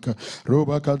robaka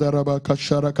roba kadarabaka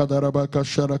sharaka darabaka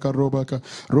sharaka robaka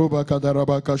roba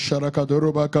kadarabaka sharaka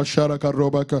dorobaka sharaka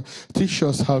robaka. Teach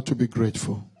us how to be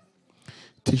grateful.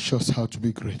 Teach us how to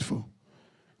be grateful.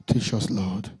 Teach us,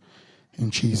 Lord.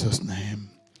 In Jesus' name.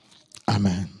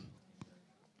 Amen.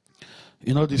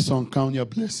 You know this song, Count Your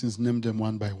Blessings, name them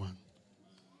one by one.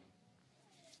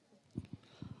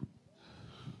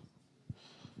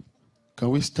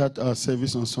 Can we start our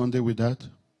service on Sunday with that?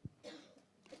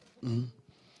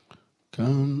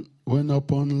 Count when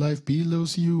upon life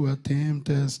billows you are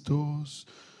tempted stores.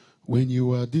 When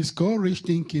you are discouraged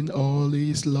thinking all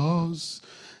is lost.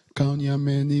 Count your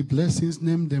many blessings,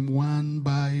 name them one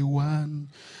by one,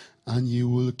 and you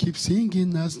will keep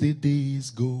singing as the days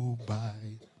go by.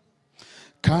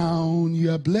 Count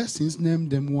your blessings, name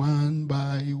them one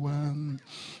by one.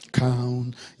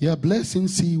 Count your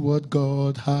blessings, see what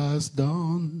God has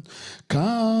done.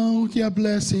 Count your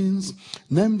blessings,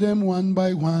 name them one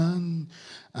by one,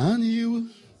 and you will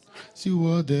see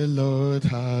what the Lord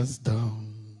has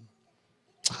done.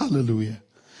 Hallelujah.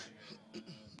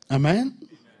 Amen.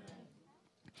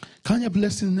 Count your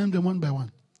blessings, name them one by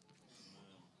one.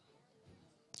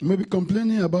 You may be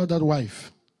complaining about that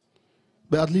wife,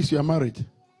 but at least you are married.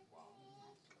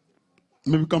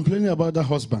 You may be complaining about that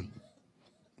husband,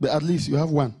 but at least you have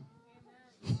one.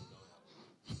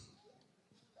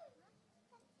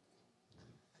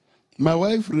 My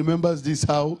wife remembers this,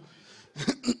 how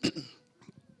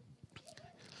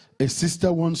a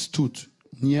sister once stood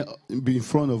in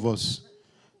front of us.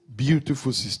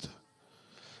 Beautiful sister.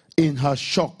 In her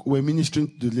shock, we're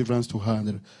ministering deliverance to her.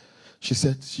 And she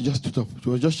said, she just stood up. She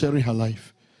was just sharing her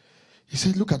life. He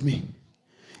said, look at me.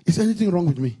 Is anything wrong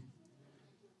with me?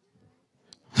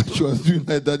 She was doing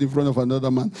like that in front of another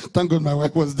man. Thank God my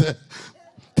wife was there.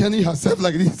 Telling herself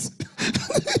like this.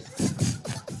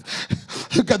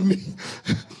 Look at me.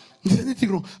 Is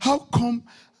anything wrong? How come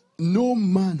no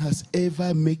man has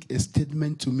ever made a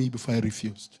statement to me before I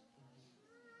refused?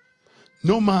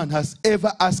 No man has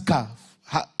ever asked her,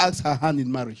 ask her hand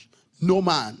in marriage. No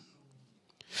man.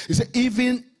 He said,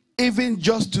 even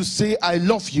just to say I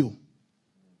love you.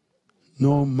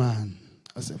 No man.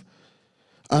 I said,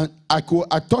 and I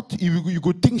thought you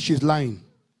could think she's lying.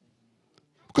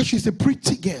 Because she's a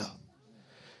pretty girl.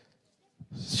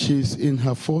 She's in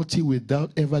her 40s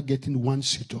without ever getting one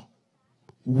suitor.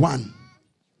 One.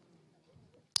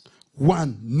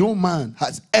 No man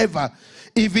has ever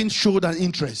even showed an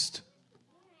interest.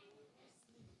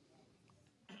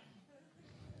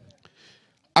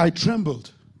 I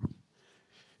trembled.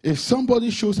 If somebody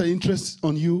shows an interest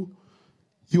on you,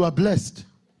 you are blessed.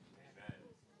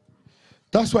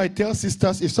 That's why I tell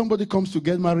sisters, if somebody comes to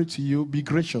get married to you, be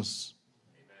gracious.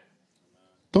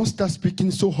 Don't start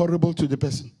speaking so horrible to the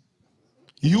person.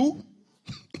 You?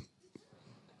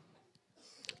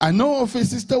 I know of a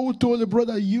sister who told a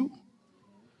brother, you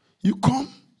come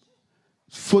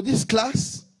for this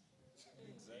class?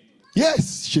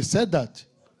 Yes, she said that.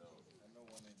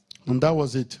 And that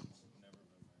was it.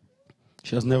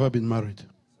 She has never been married.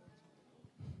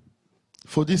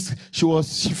 For this,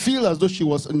 she feel as though she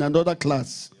was in another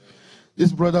class.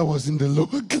 This brother was in the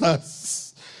lower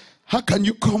class. How can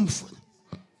you come?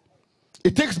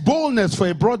 It takes boldness for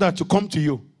a brother to come to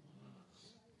you.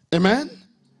 Amen?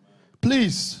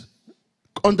 Please,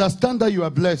 understand that you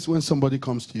are blessed when somebody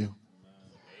comes to you.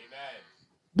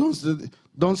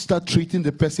 Don't start treating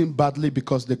the person badly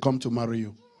because they come to marry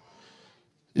you.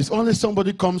 It's only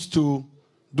somebody comes to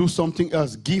do something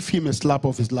else, give him a slap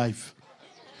of his life.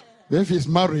 If he's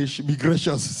married, be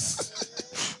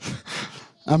gracious.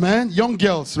 Amen? Young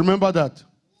girls, remember that.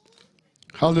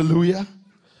 Hallelujah.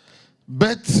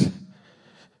 But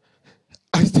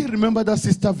I still remember that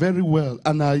sister very well,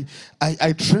 and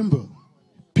I tremble.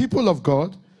 People of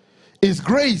God, it's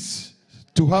grace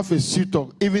to have a suitor,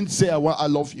 even say, I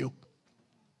love you.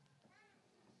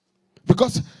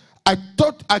 Because I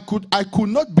thought I could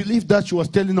not believe that she was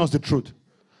telling us the truth.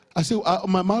 I said,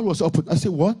 my mouth was open. I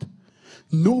said, what?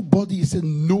 Nobody, he said,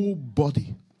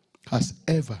 nobody has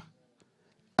ever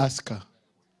asked her.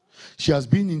 She has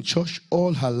been in church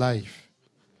all her life.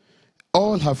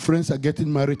 All her friends are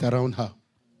getting married around her.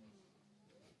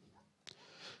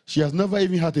 She has never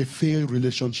even had a failed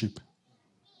relationship.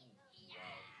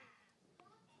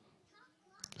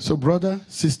 So brother,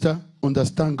 sister,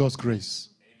 understand God's grace.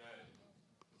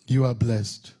 You are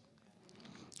blessed.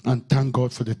 And thank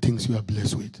God for the things you are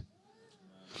blessed with.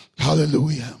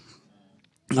 Hallelujah.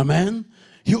 Amen.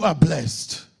 You are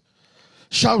blessed.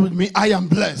 Shout with me, I am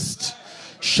blessed.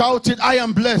 Shout it, I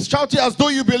am blessed. Shout it as though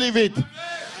you believe it.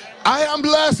 I am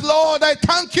blessed, Lord. I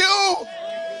thank you.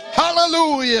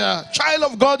 Hallelujah. Child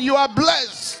of God, you are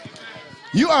blessed.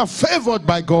 You are favored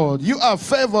by God. You are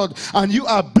favored and you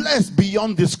are blessed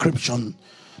beyond description.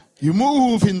 You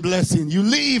move in blessing. You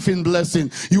live in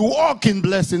blessing. You walk in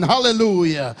blessing.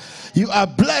 Hallelujah. You are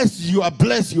blessed. You are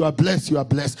blessed. You are blessed. You are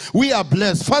blessed. We are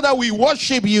blessed. Father, we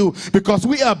worship you because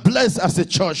we are blessed as a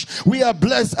church. We are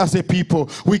blessed as a people.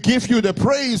 We give you the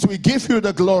praise. We give you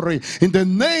the glory. In the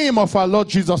name of our Lord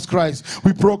Jesus Christ,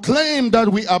 we proclaim that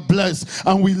we are blessed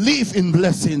and we live in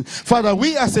blessing. Father,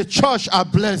 we as a church are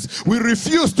blessed. We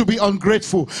refuse to be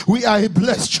ungrateful. We are a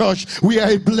blessed church. We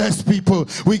are a blessed people.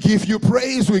 We give you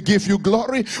praise. We give you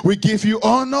glory. We give you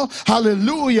honor.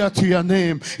 Hallelujah to your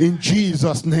name. In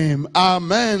Jesus' name.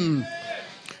 Amen.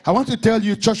 I want to tell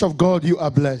you, Church of God, you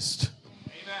are blessed.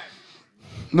 Amen.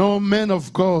 No man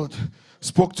of God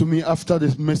spoke to me after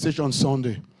this message on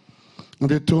Sunday. And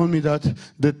they told me that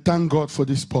they thank God for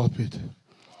this pulpit.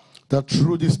 That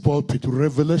through this pulpit,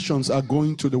 revelations are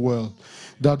going to the world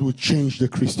that will change the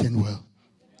Christian world.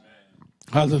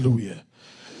 Amen. Hallelujah.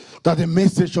 That the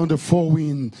message on the four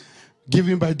winds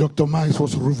given by Dr. Miles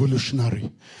was revolutionary.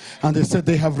 And they said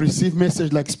they have received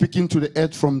message like speaking to the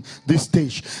earth from this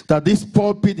stage. That this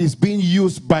pulpit is being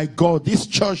used by God. This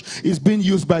church is being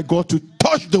used by God to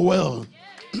touch the world.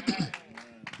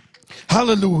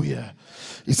 Hallelujah.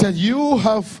 He said, you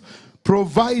have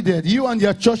provided, you and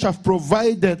your church have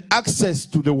provided access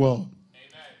to the world.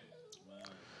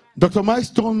 Amen. Dr. Miles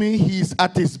told me he's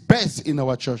at his best in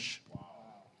our church.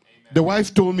 The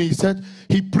wife told me, he said,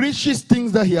 he preaches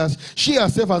things that she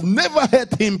herself has never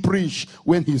heard him preach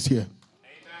when he's here.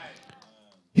 Amen.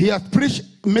 He has preached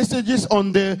messages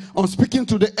on speaking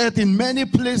to the earth in many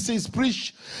places,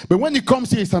 preach. But when he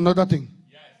comes here, it's another thing.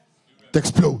 Yes. It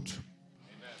explodes.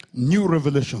 Amen. New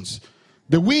revelations.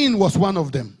 The wind was one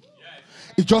of them.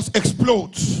 Yes. It just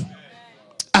explodes. Amen.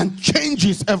 and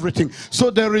changes everything. So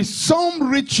there is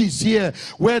some riches here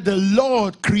where the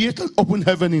Lord created open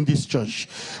heaven in this church.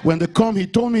 When they come, he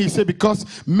told me, he said, because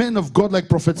men of God like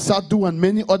Prophet Sadhu and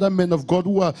many other men of God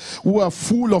who are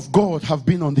full of God have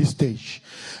been on this stage.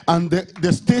 And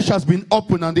the stage has been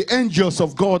open, and the angels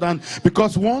of God, and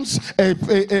because once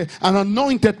an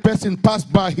anointed person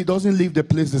passed by, he doesn't leave the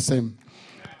place the same.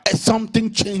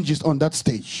 Something changes on that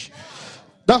stage.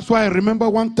 That's why I remember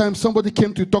one time somebody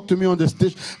came to talk to me on the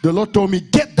stage. The Lord told me,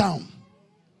 get down.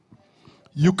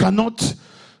 You cannot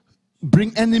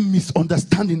bring any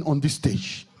misunderstanding on this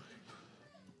stage.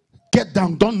 Get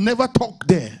down. Don't never talk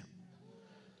there.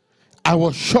 I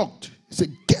was shocked. He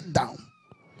said, get down.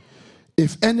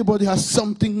 If anybody has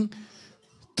something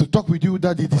to talk with you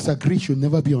that they disagree, should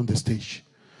never be on the stage.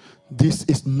 This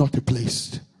is not a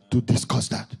place to discuss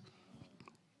that.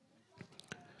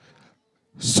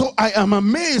 So I am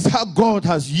amazed how God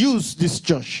has used this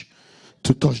church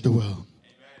to touch the world.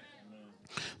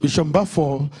 Bishop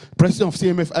Mbafo, president of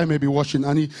CMFI, may be watching,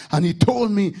 and he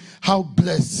told me how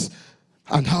blessed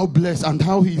and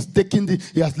how he's taking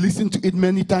he has listened to it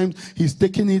many times. He's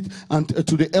taking it and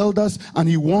to the elders, and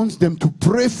he wants them to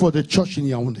pray for the church in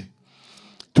Yaoundé.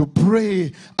 To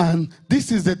pray, and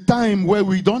this is the time where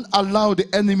we don't allow the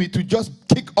enemy to just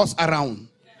kick us around.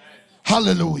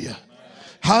 Hallelujah.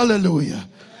 Hallelujah.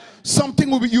 Something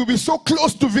will be, you'll be so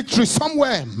close to victory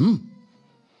somewhere.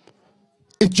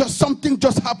 It just, something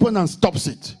just happened and stops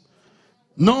it.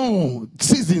 No,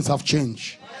 seasons have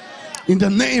changed. In the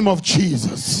name of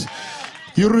Jesus,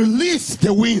 you release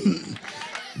the wind,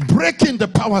 breaking the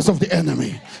powers of the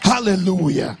enemy.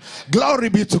 Hallelujah. Glory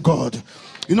be to God.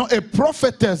 You know, a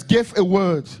prophetess gave a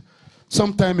word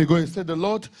some time ago. He said the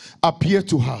Lord appeared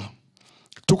to her,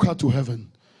 took her to heaven,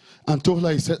 and told her,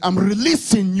 he said, I'm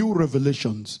releasing new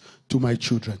revelations to my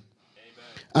children.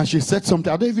 Amen. And she said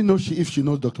something. I don't even know if she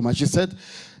knows Dr. Man. She said,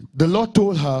 the Lord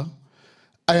told her,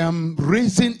 I am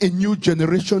raising a new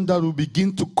generation that will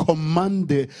begin to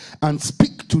command and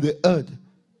speak to the earth,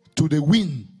 to the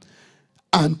wind,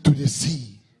 and to the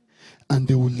sea. And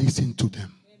they will listen to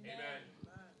them. Amen.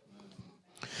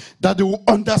 That they will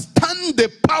understand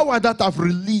the power that I've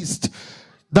released,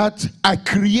 that I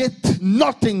create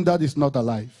nothing that is not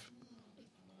alive.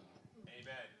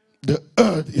 The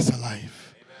earth is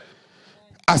alive. Amen.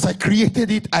 As I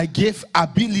created it, I gave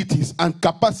abilities and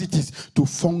capacities to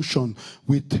function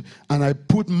with, and I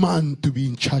put man to be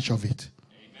in charge of it.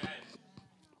 Amen.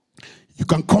 You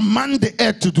can command the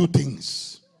earth to do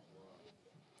things.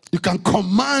 You can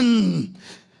command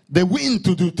the wind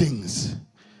to do things.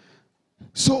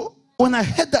 So when I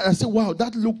heard that, I said, wow,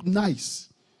 that looked nice.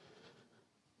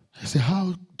 I said,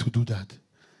 how to do that?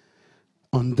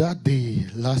 On that day,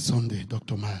 last Sunday,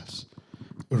 Dr. Miles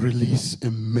released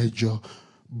a major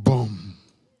bomb,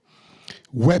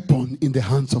 weapon in the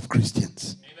hands of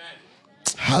Christians.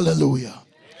 Amen. Hallelujah.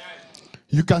 Amen.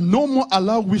 You can no more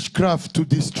allow witchcraft to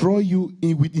destroy you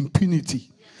with impunity,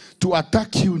 to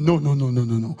attack you. No, no, no, no,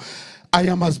 no, no. I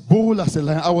am as bold as a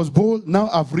lion. I was bold, now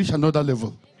I've reached another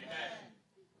level. Amen.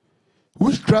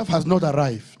 Witchcraft has not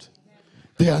arrived.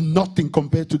 They are nothing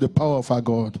compared to the power of our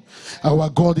God. Our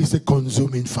God is a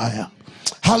consuming fire.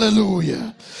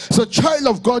 Hallelujah. So, child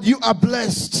of God, you are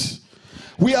blessed.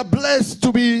 We are blessed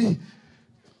to be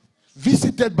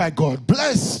visited by God.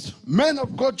 Blessed. Men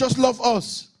of God just love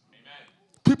us. Amen.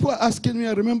 People are asking me,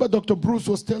 I remember Dr. Bruce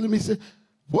was telling me, say,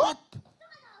 what?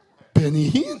 Benny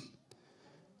Hinn?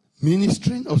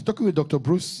 Ministering? I was talking with Dr.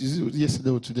 Bruce yesterday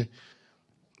or today.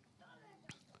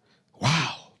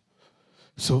 Wow.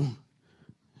 So,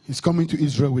 he's coming to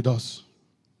Israel with us.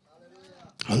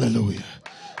 Hallelujah.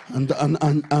 And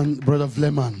Brother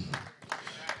Vleman,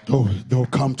 they'll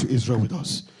come to Israel with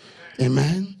us.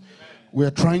 Amen. We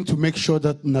are trying to make sure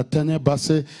that Nathaniel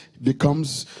Basse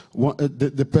becomes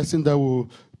the person that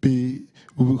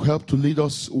will help to lead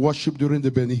us worship during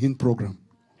the Benny Hinn program.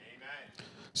 Amen.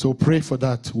 So pray for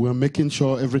that. We are making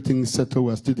sure everything is settled.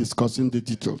 We are still discussing the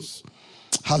details.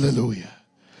 Hallelujah.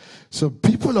 So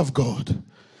people of God,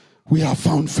 we have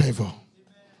found favor.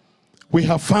 We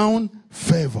have found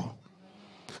favor.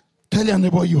 Tell your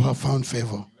neighbor you have found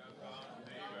favor.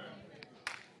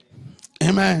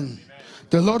 Amen.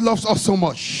 The Lord loves us so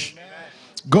much.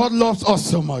 God loves us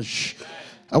so much.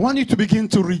 I want you to begin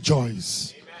to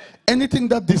rejoice. Anything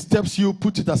that disturbs you,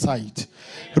 put it aside.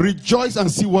 Rejoice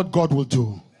and see what God will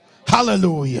do.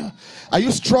 Hallelujah. Are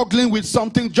you struggling with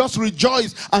something? Just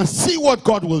rejoice and see what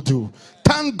God will do.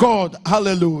 Thank God.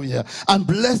 Hallelujah. And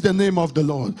bless the name of the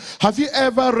Lord. Have you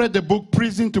ever read the book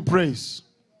Prison to Praise?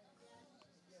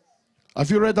 Have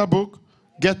you read that book?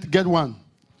 Get one.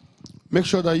 Make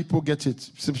sure that people get it,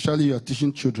 especially you are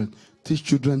teaching children. Teach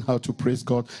children how to praise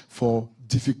God for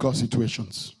difficult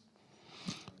situations.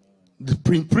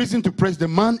 In prison to praise, the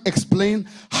man explained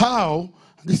how,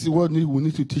 this is what we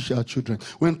need to teach our children.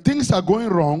 When things are going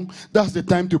wrong, that's the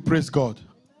time to praise God.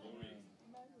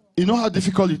 You know how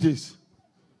difficult it is?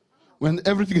 When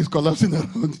everything is collapsing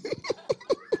around.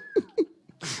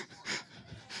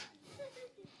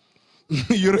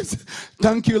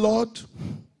 Thank you, Lord,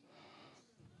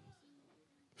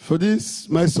 for this,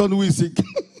 my son who is sick.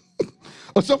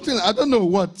 Or something, I don't know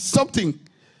what, something.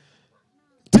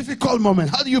 Difficult moment.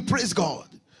 How do you praise God?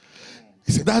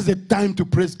 He said, that's the time to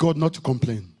praise God, not to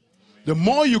complain. The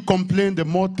more you complain, the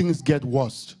more things get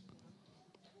worse.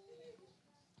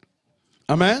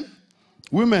 Amen?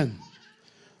 Women,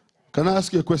 can I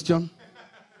ask you a question?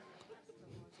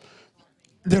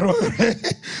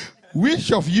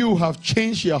 Which of you have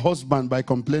changed your husband by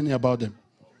complaining about them?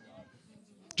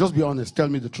 Just be honest. Tell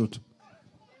me the truth.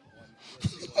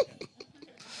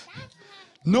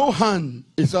 No hand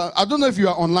is, I don't know if you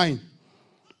are online,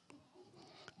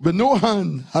 but no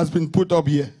hand has been put up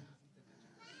here.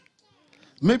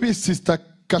 Maybe Sister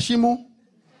Kashimo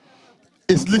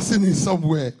is listening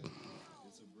somewhere.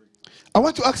 I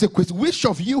want to ask a question. Which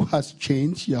of you has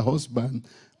changed your husband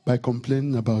by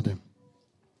complaining about them?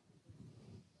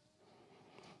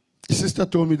 The sister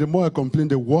told me the more I complain,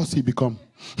 the worse he become.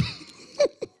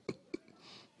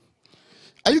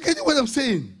 Are you getting what I'm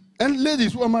saying? And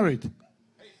ladies who are married,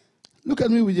 look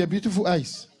at me with your beautiful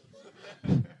eyes.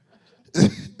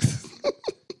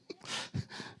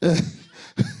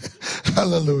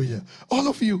 Hallelujah. All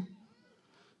of you.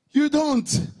 You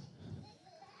don't.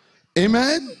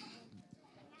 Amen.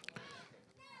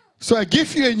 So I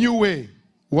give you a new way.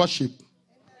 Worship.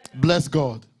 Bless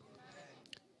God.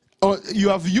 Or you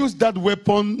have used that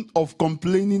weapon of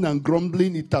complaining and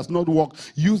grumbling. It does not work.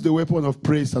 Use the weapon of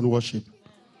praise and worship.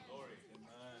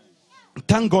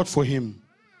 Thank God for him.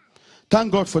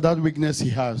 Thank God for that weakness he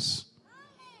has.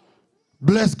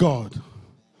 Bless God.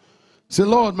 Say,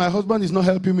 Lord, my husband is not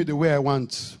helping me the way I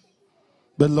want.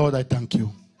 But Lord, I thank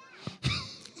you.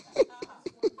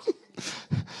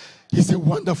 He's a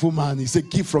wonderful man. He's a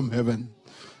gift from heaven.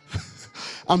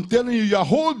 I'm telling you, your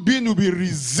whole being will be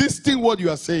resisting what you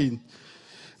are saying.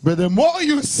 But the more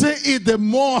you say it, the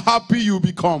more happy you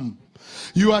become.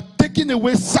 You are taking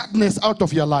away sadness out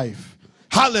of your life.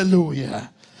 Hallelujah.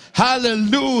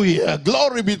 Hallelujah.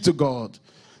 Glory be to God.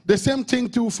 The same thing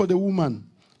too for the woman.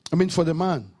 For the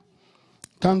man.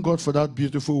 Thank God for that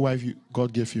beautiful wife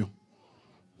God gave you.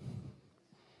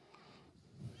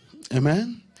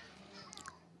 Amen.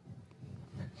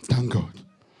 Thank God.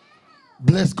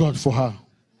 Bless God for her.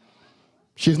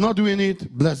 She's not doing it.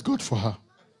 Bless God for her.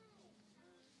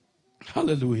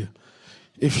 Hallelujah.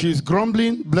 If she's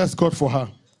grumbling, bless God for her.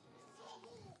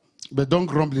 But don't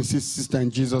grumble, sister,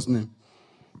 in Jesus' name.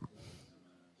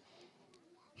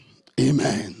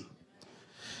 Amen.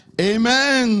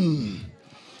 Amen.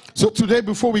 So today,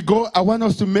 before we go, I want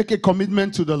us to make a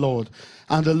commitment to the Lord.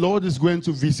 And the Lord is going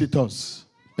to visit us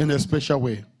in a special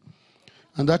way.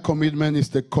 And that commitment is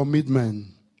the commitment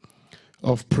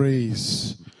of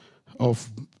praise, of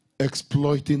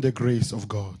exploiting the grace of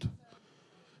God.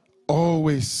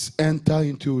 Always enter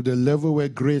into the level where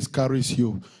grace carries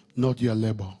you, not your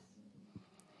labor.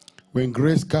 When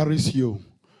grace carries you,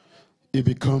 it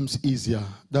becomes easier.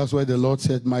 That's why the Lord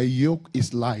said, my yoke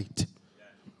is light.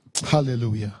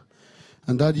 Hallelujah.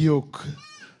 And that yoke,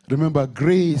 remember,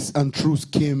 grace and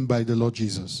truth came by the Lord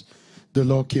Jesus. The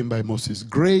law came by Moses.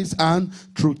 Grace and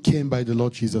truth came by the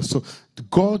Lord Jesus. So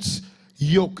God's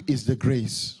yoke is the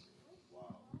grace.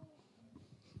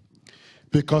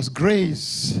 Because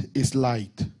grace is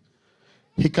light.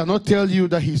 He cannot tell you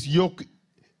that his yoke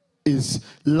is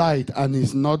light and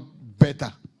is not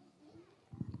better.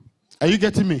 Are you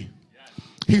getting me?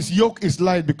 His yoke is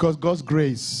light because God's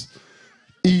grace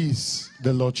is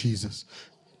the Lord Jesus.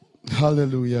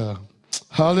 Hallelujah.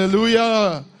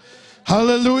 Hallelujah.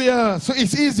 Hallelujah. So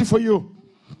it's easy for you.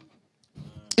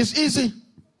 It's easy.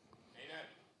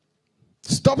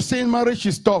 Stop saying marriage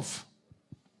is tough.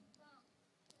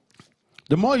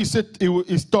 The more you say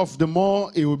it's tough, the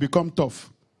more it will become tough.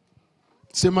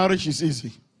 Say marriage is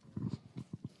easy.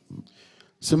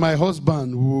 Say my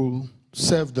husband will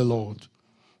serve the Lord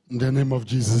in the name of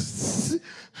Jesus.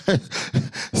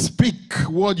 Speak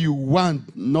what you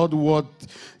want, not what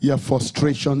your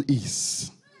frustration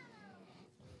is.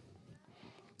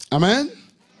 Amen?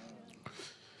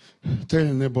 Tell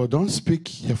your neighbor, don't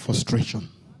speak your frustration.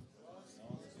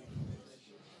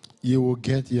 You will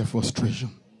get your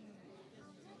frustration.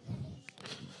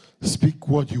 Speak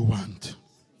what you want.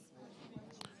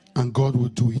 and God will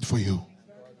do it for you.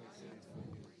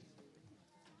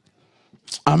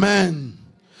 Amen.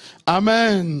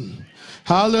 Amen.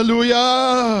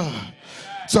 Hallelujah.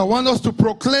 So I want us to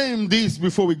proclaim this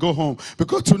before we go home,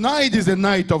 because tonight is a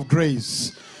night of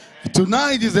grace.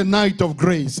 Tonight is a night of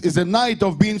grace. It's a night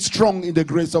of being strong in the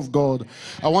grace of God.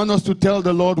 I want us to tell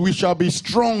the Lord we shall be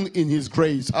strong in his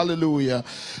grace. Hallelujah.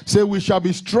 Say we shall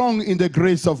be strong in the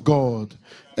grace of God.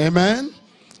 Amen.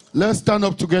 Let's stand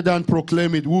up together and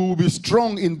proclaim it. We will be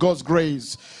strong in God's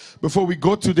grace. Before we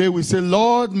go today, we say,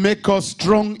 Lord, make us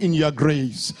strong in your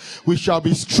grace. We shall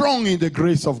be strong in the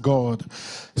grace of God.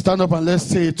 Stand up and let's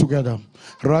say it together.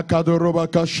 Lord,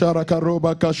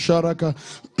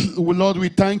 we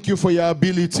thank you for your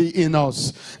ability in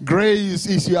us. Grace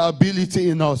is your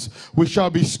ability in us. We shall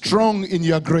be strong in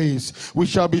your grace. We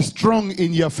shall be strong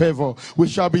in your favor. We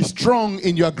shall be strong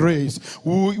in your grace.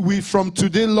 We from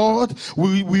today, Lord,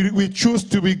 we choose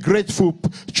to be grateful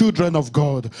children of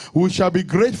God. We shall be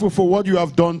grateful for what you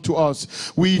have done to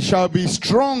us. We shall be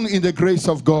strong in the grace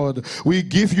of God. We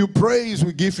give you praise.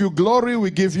 We give you glory.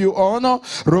 We give you honor.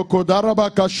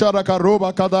 Rokodarabaka sharaka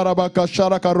robaka darabaka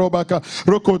sharaka robaka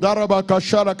rokodarabaka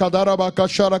sharaka darabaka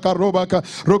sharaka robaka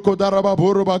rokodaraba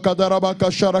burubaka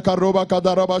darabaka sharaka robaka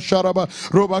daraba sharaba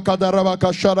robaka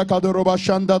darabaka sharaka doroba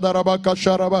shanda darabaka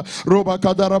sharaba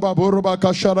robaka daraba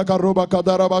burubaka sharaka robaka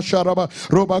daraba sharaba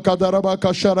robaka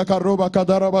darabaka sharaka robaka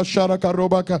daraba sharaka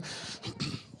robaka.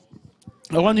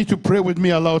 I want you to pray with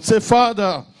me aloud. Say,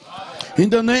 Father, in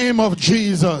the name of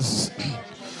Jesus,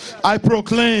 I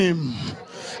proclaim,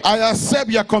 I accept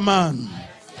your command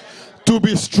to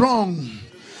be strong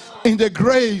in the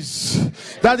grace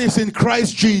that is in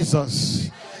Christ Jesus.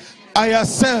 I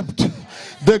accept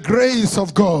the grace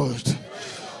of God,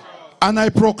 and I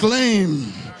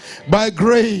proclaim, by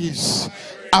grace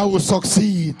I will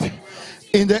succeed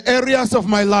in the areas of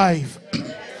my life.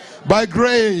 By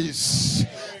grace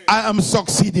I am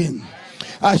succeeding.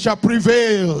 I shall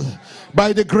prevail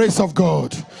by the grace of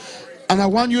God. And I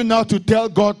want you now to tell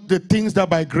God the things that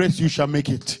by grace you shall make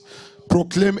it.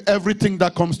 Proclaim everything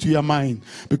that comes to your mind,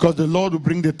 because the Lord will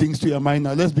bring the things to your mind.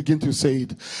 Now let's begin to say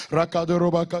it.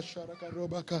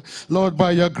 Lord,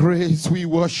 by your grace we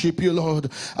worship you, Lord.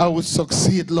 I will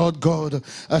succeed, Lord God,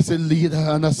 as a leader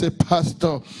and as a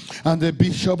pastor and the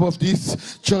bishop of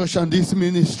this church and this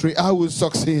ministry. I will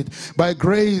succeed by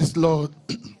grace, Lord.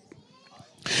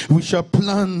 We shall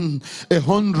plant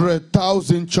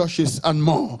 100,000 churches and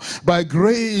more. By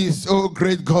grace, oh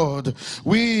great God,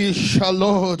 we shall,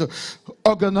 Lord,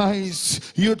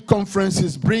 organize youth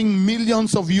conferences, bring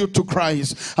millions of youth to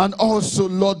Christ, and also,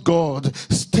 Lord God,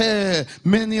 stir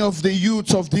many of the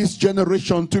youths of this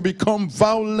generation to become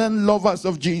violent lovers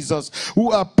of Jesus,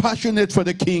 who are passionate for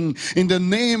the King. In the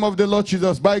name of the Lord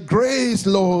Jesus, by grace,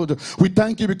 Lord, we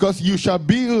thank you, because you shall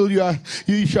build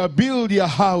your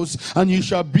house, and you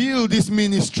shall build this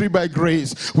ministry by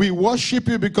grace. We worship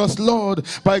you because, Lord,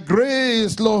 by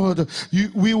grace, Lord,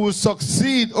 we will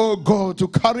succeed, oh God, to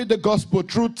carry the gospel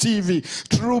through TV,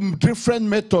 through different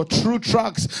methods, through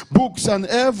tracts, books, and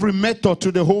every method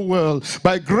to the whole world.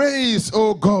 By grace,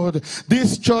 oh God,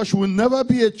 this church will never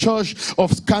be a church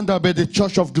of scandal, but a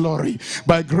church of glory.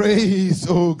 By grace,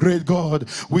 oh great God,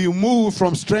 we move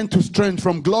from strength to strength,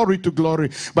 from glory to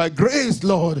glory. By grace,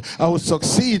 Lord, I will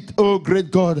succeed, oh great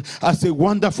God, as a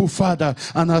wonderful father,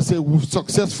 and as a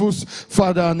successful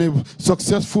father and a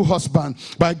successful husband.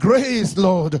 By grace,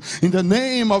 Lord, in the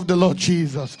name of the Lord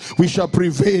Jesus, we shall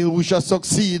prevail, we shall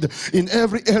succeed in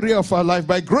every area of our life.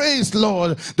 By grace,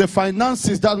 Lord, the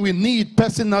finances that we need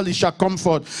personally shall come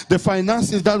forth. The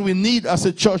finances that we need as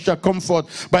a church shall come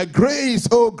forth. By grace,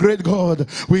 oh great God,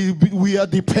 we are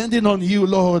depending on you,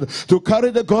 Lord, to carry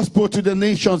the gospel to the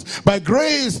nations. By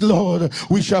grace, Lord,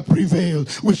 we shall prevail,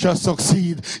 we shall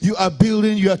succeed. You are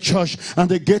building your church, and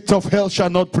the gates of hell shall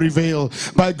not prevail.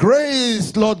 By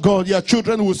grace, Lord God, your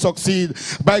children will succeed.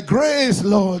 By grace,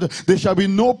 Lord, there shall be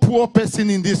no poor person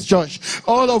in this church.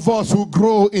 All of us will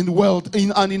grow in wealth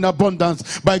and in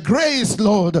abundance. By grace,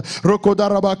 Lord,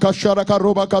 Rokodarabaka Sharaka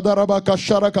Robaka Darabaka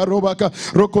Sharaka Robaka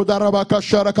Rokodarabaka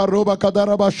Sharaka Robaka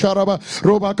Daraba Sharaba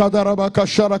Robaka Darabaka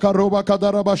Sharaka Robaka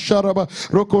Daraba Sharaba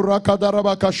Rokoraka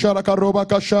Darabaka Sharaka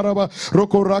Robaka Sharaba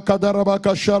Rokoraka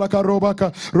Darabaka Sharaka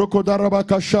Robaka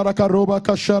Rokodarabaka Sharaka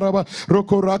Robaka Sharaba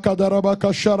Rokoraka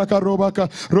Darabaka Sharaka Robaka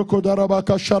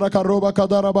Rokodarabaka Sharaka Robaka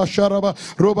Daraba Sharaba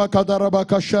Robaka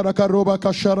Darabaka Sharaka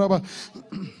Robaka Sharaba.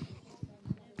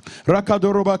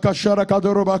 Rakadorobaka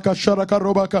sharakadorobaka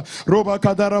sharakarobaka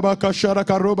robakadarabaka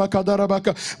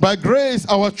sharakarobadarabaka. By grace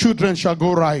our children shall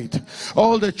go right.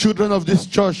 All the children of this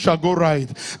church shall go right.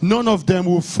 None of them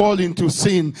will fall into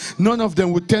sin. None of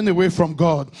them will turn away from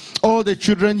God. All the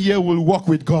children here will walk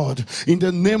with God. In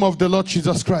the name of the Lord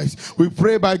Jesus Christ, we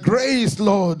pray by grace,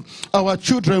 Lord, our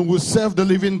children will serve the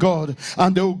living God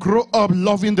and they will grow up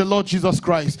loving the Lord Jesus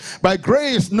Christ. By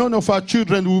grace, none of our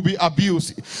children will be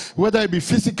abused, whether it be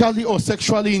physically or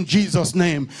sexually, in Jesus'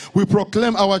 name. We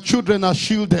proclaim our children are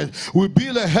shielded. We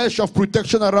build a hedge of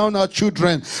protection around our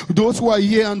children, those who are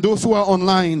here and those who are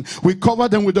online. We cover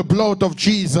them with the blood of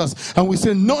Jesus, and we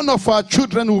say none of our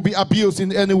children will be abused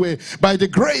in any way. By the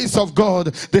grace of God,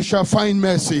 they shall find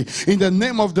mercy. In the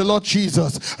name of the Lord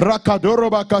Jesus,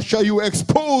 Rakadorobakasha, you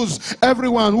expose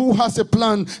everyone who has a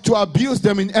plan to abuse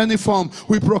them in any form.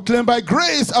 We proclaim by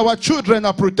grace our children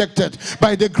are protected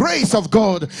by the grace of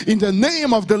God in the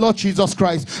name of the Lord Jesus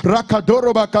Christ. We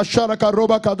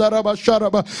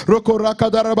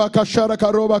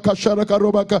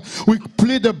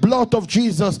plead the blood of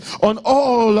Jesus on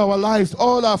all our lives,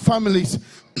 all our families.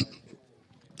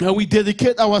 And we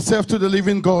dedicate ourselves to the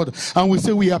living God, and we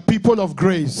say we are people of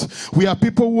grace. We are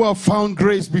people who have found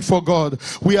grace before God.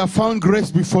 We have found grace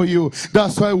before you.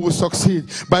 That's why we will succeed.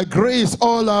 By grace,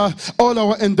 all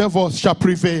our endeavors shall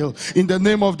prevail in the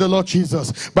name of the Lord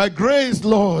Jesus. By grace,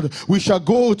 Lord, we shall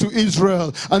go to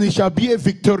Israel, and it shall be a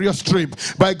victorious trip.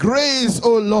 By grace,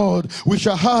 oh Lord, we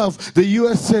shall have the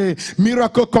USA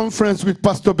Miracle Conference with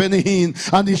Pastor Benny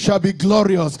Hinn, and it shall be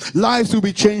glorious. Lives will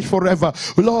be changed forever.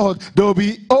 Lord, there will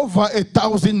be over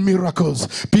 1,000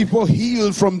 miracles. People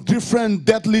healed from different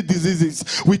deadly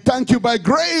diseases. We thank you. By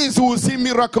grace we will see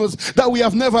miracles that we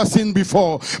have never seen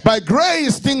before. By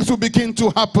grace things will begin to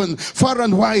happen far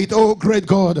and wide, oh great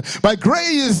God. By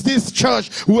grace this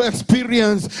church will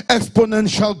experience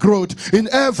exponential growth in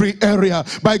every area.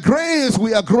 By grace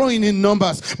we are growing in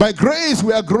numbers. By grace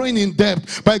we are growing in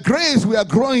depth. By grace we are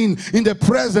growing in the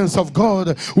presence of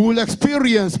God. We will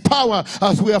experience power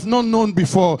as we have not known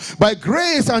before. By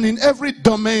grace and in every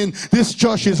domain this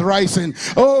church is rising.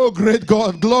 Oh great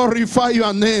God, glorify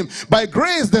your name. By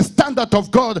grace the standard of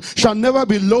God shall never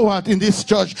be lowered in this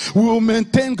church. We will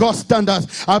maintain God's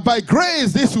standards, and by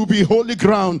grace this will be holy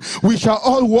ground. We shall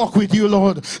all walk with you,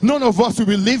 Lord. None of us will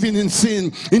be living in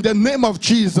sin in the name of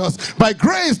Jesus. By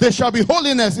grace there shall be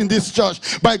holiness in this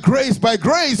church. By grace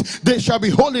there shall be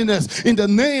holiness in the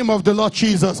name of the Lord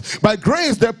Jesus. By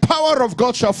grace the power of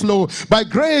God shall flow. By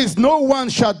grace no one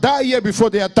shall die here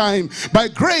before their time. By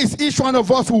grace each one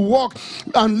of us will walk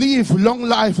and live long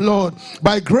life, Lord.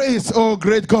 By grace, oh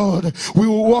great God, we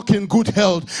will walk in good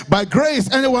health. By grace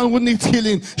anyone who needs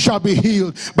healing shall be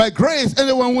healed. By grace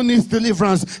anyone who needs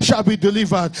deliverance shall be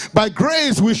delivered. By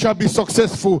grace we shall be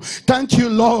successful. Thank you,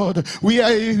 Lord. We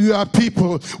are your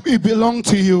people. We belong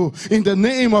to you in the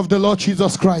name of the Lord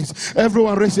Jesus Christ.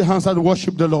 Everyone raise your hands and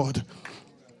worship the Lord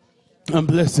and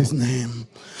bless his name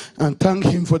and thank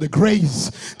him for the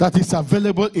grace that is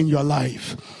available in your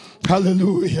life.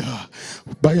 Hallelujah.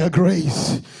 By your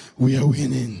grace we are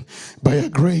winning. By your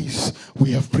grace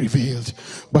we have prevailed.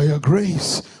 By your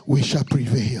grace we shall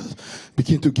prevail.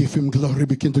 Begin to give him glory.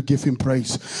 Begin to give him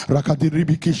praise.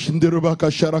 Rakadiribiki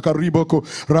shindirubaka sharakariboko.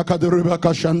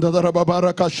 Rakadirubaka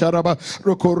shandadarabaka sharaba.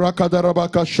 Roko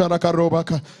rakadarabaka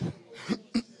sharakarobaka.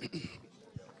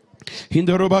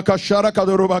 Hindorobaka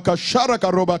sharakadorobaka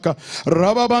sharakarobaka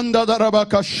rababanda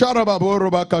darabaka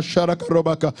sharababorobaka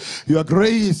sharakarobaka. Your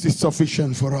grace is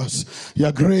sufficient for us.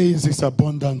 Your grace is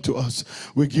abundant to us.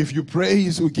 We give you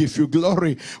praise, we give you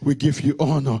glory, we give you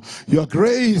honor. Your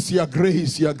grace, your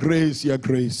grace, your grace, your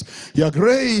grace, your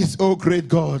grace, oh great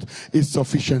God, is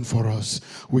sufficient for us.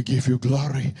 We give you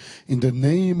glory in the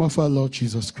name of our Lord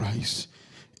Jesus Christ.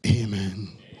 Amen.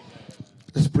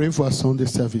 Let's pray for our Sunday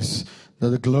service, that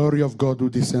the glory of God will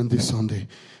descend this Sunday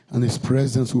and his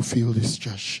presence will fill this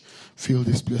church, fill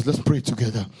this place. Let's pray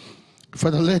together.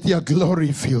 Father, let your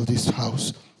glory fill this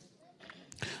house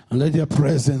and let your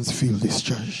presence fill this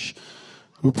church.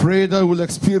 We pray that we'll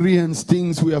experience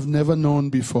things we have never known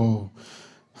before,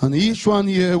 and each one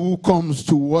here who comes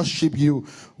to worship you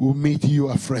will meet you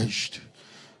afresh.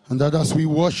 And that as we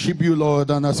worship you, Lord,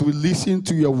 and as we listen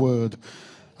to your word,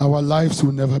 our lives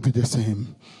will never be the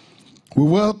same. We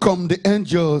welcome the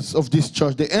angels of this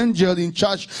church, the angel in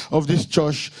charge of this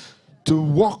church, to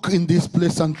walk in this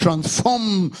place and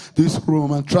transform this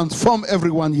room and transform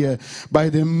everyone here by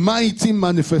the mighty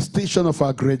manifestation of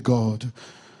our great God.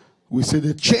 We say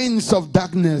the chains of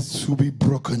darkness will be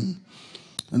broken,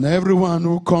 and everyone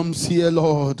who comes here,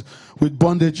 Lord, with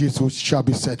bondages shall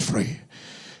be set free.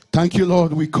 Thank you,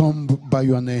 Lord. We come by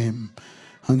your name.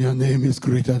 And your name is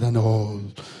greater than all.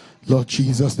 Lord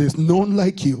Jesus, there's none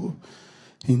like you.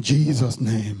 In Jesus'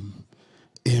 name,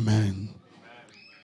 amen.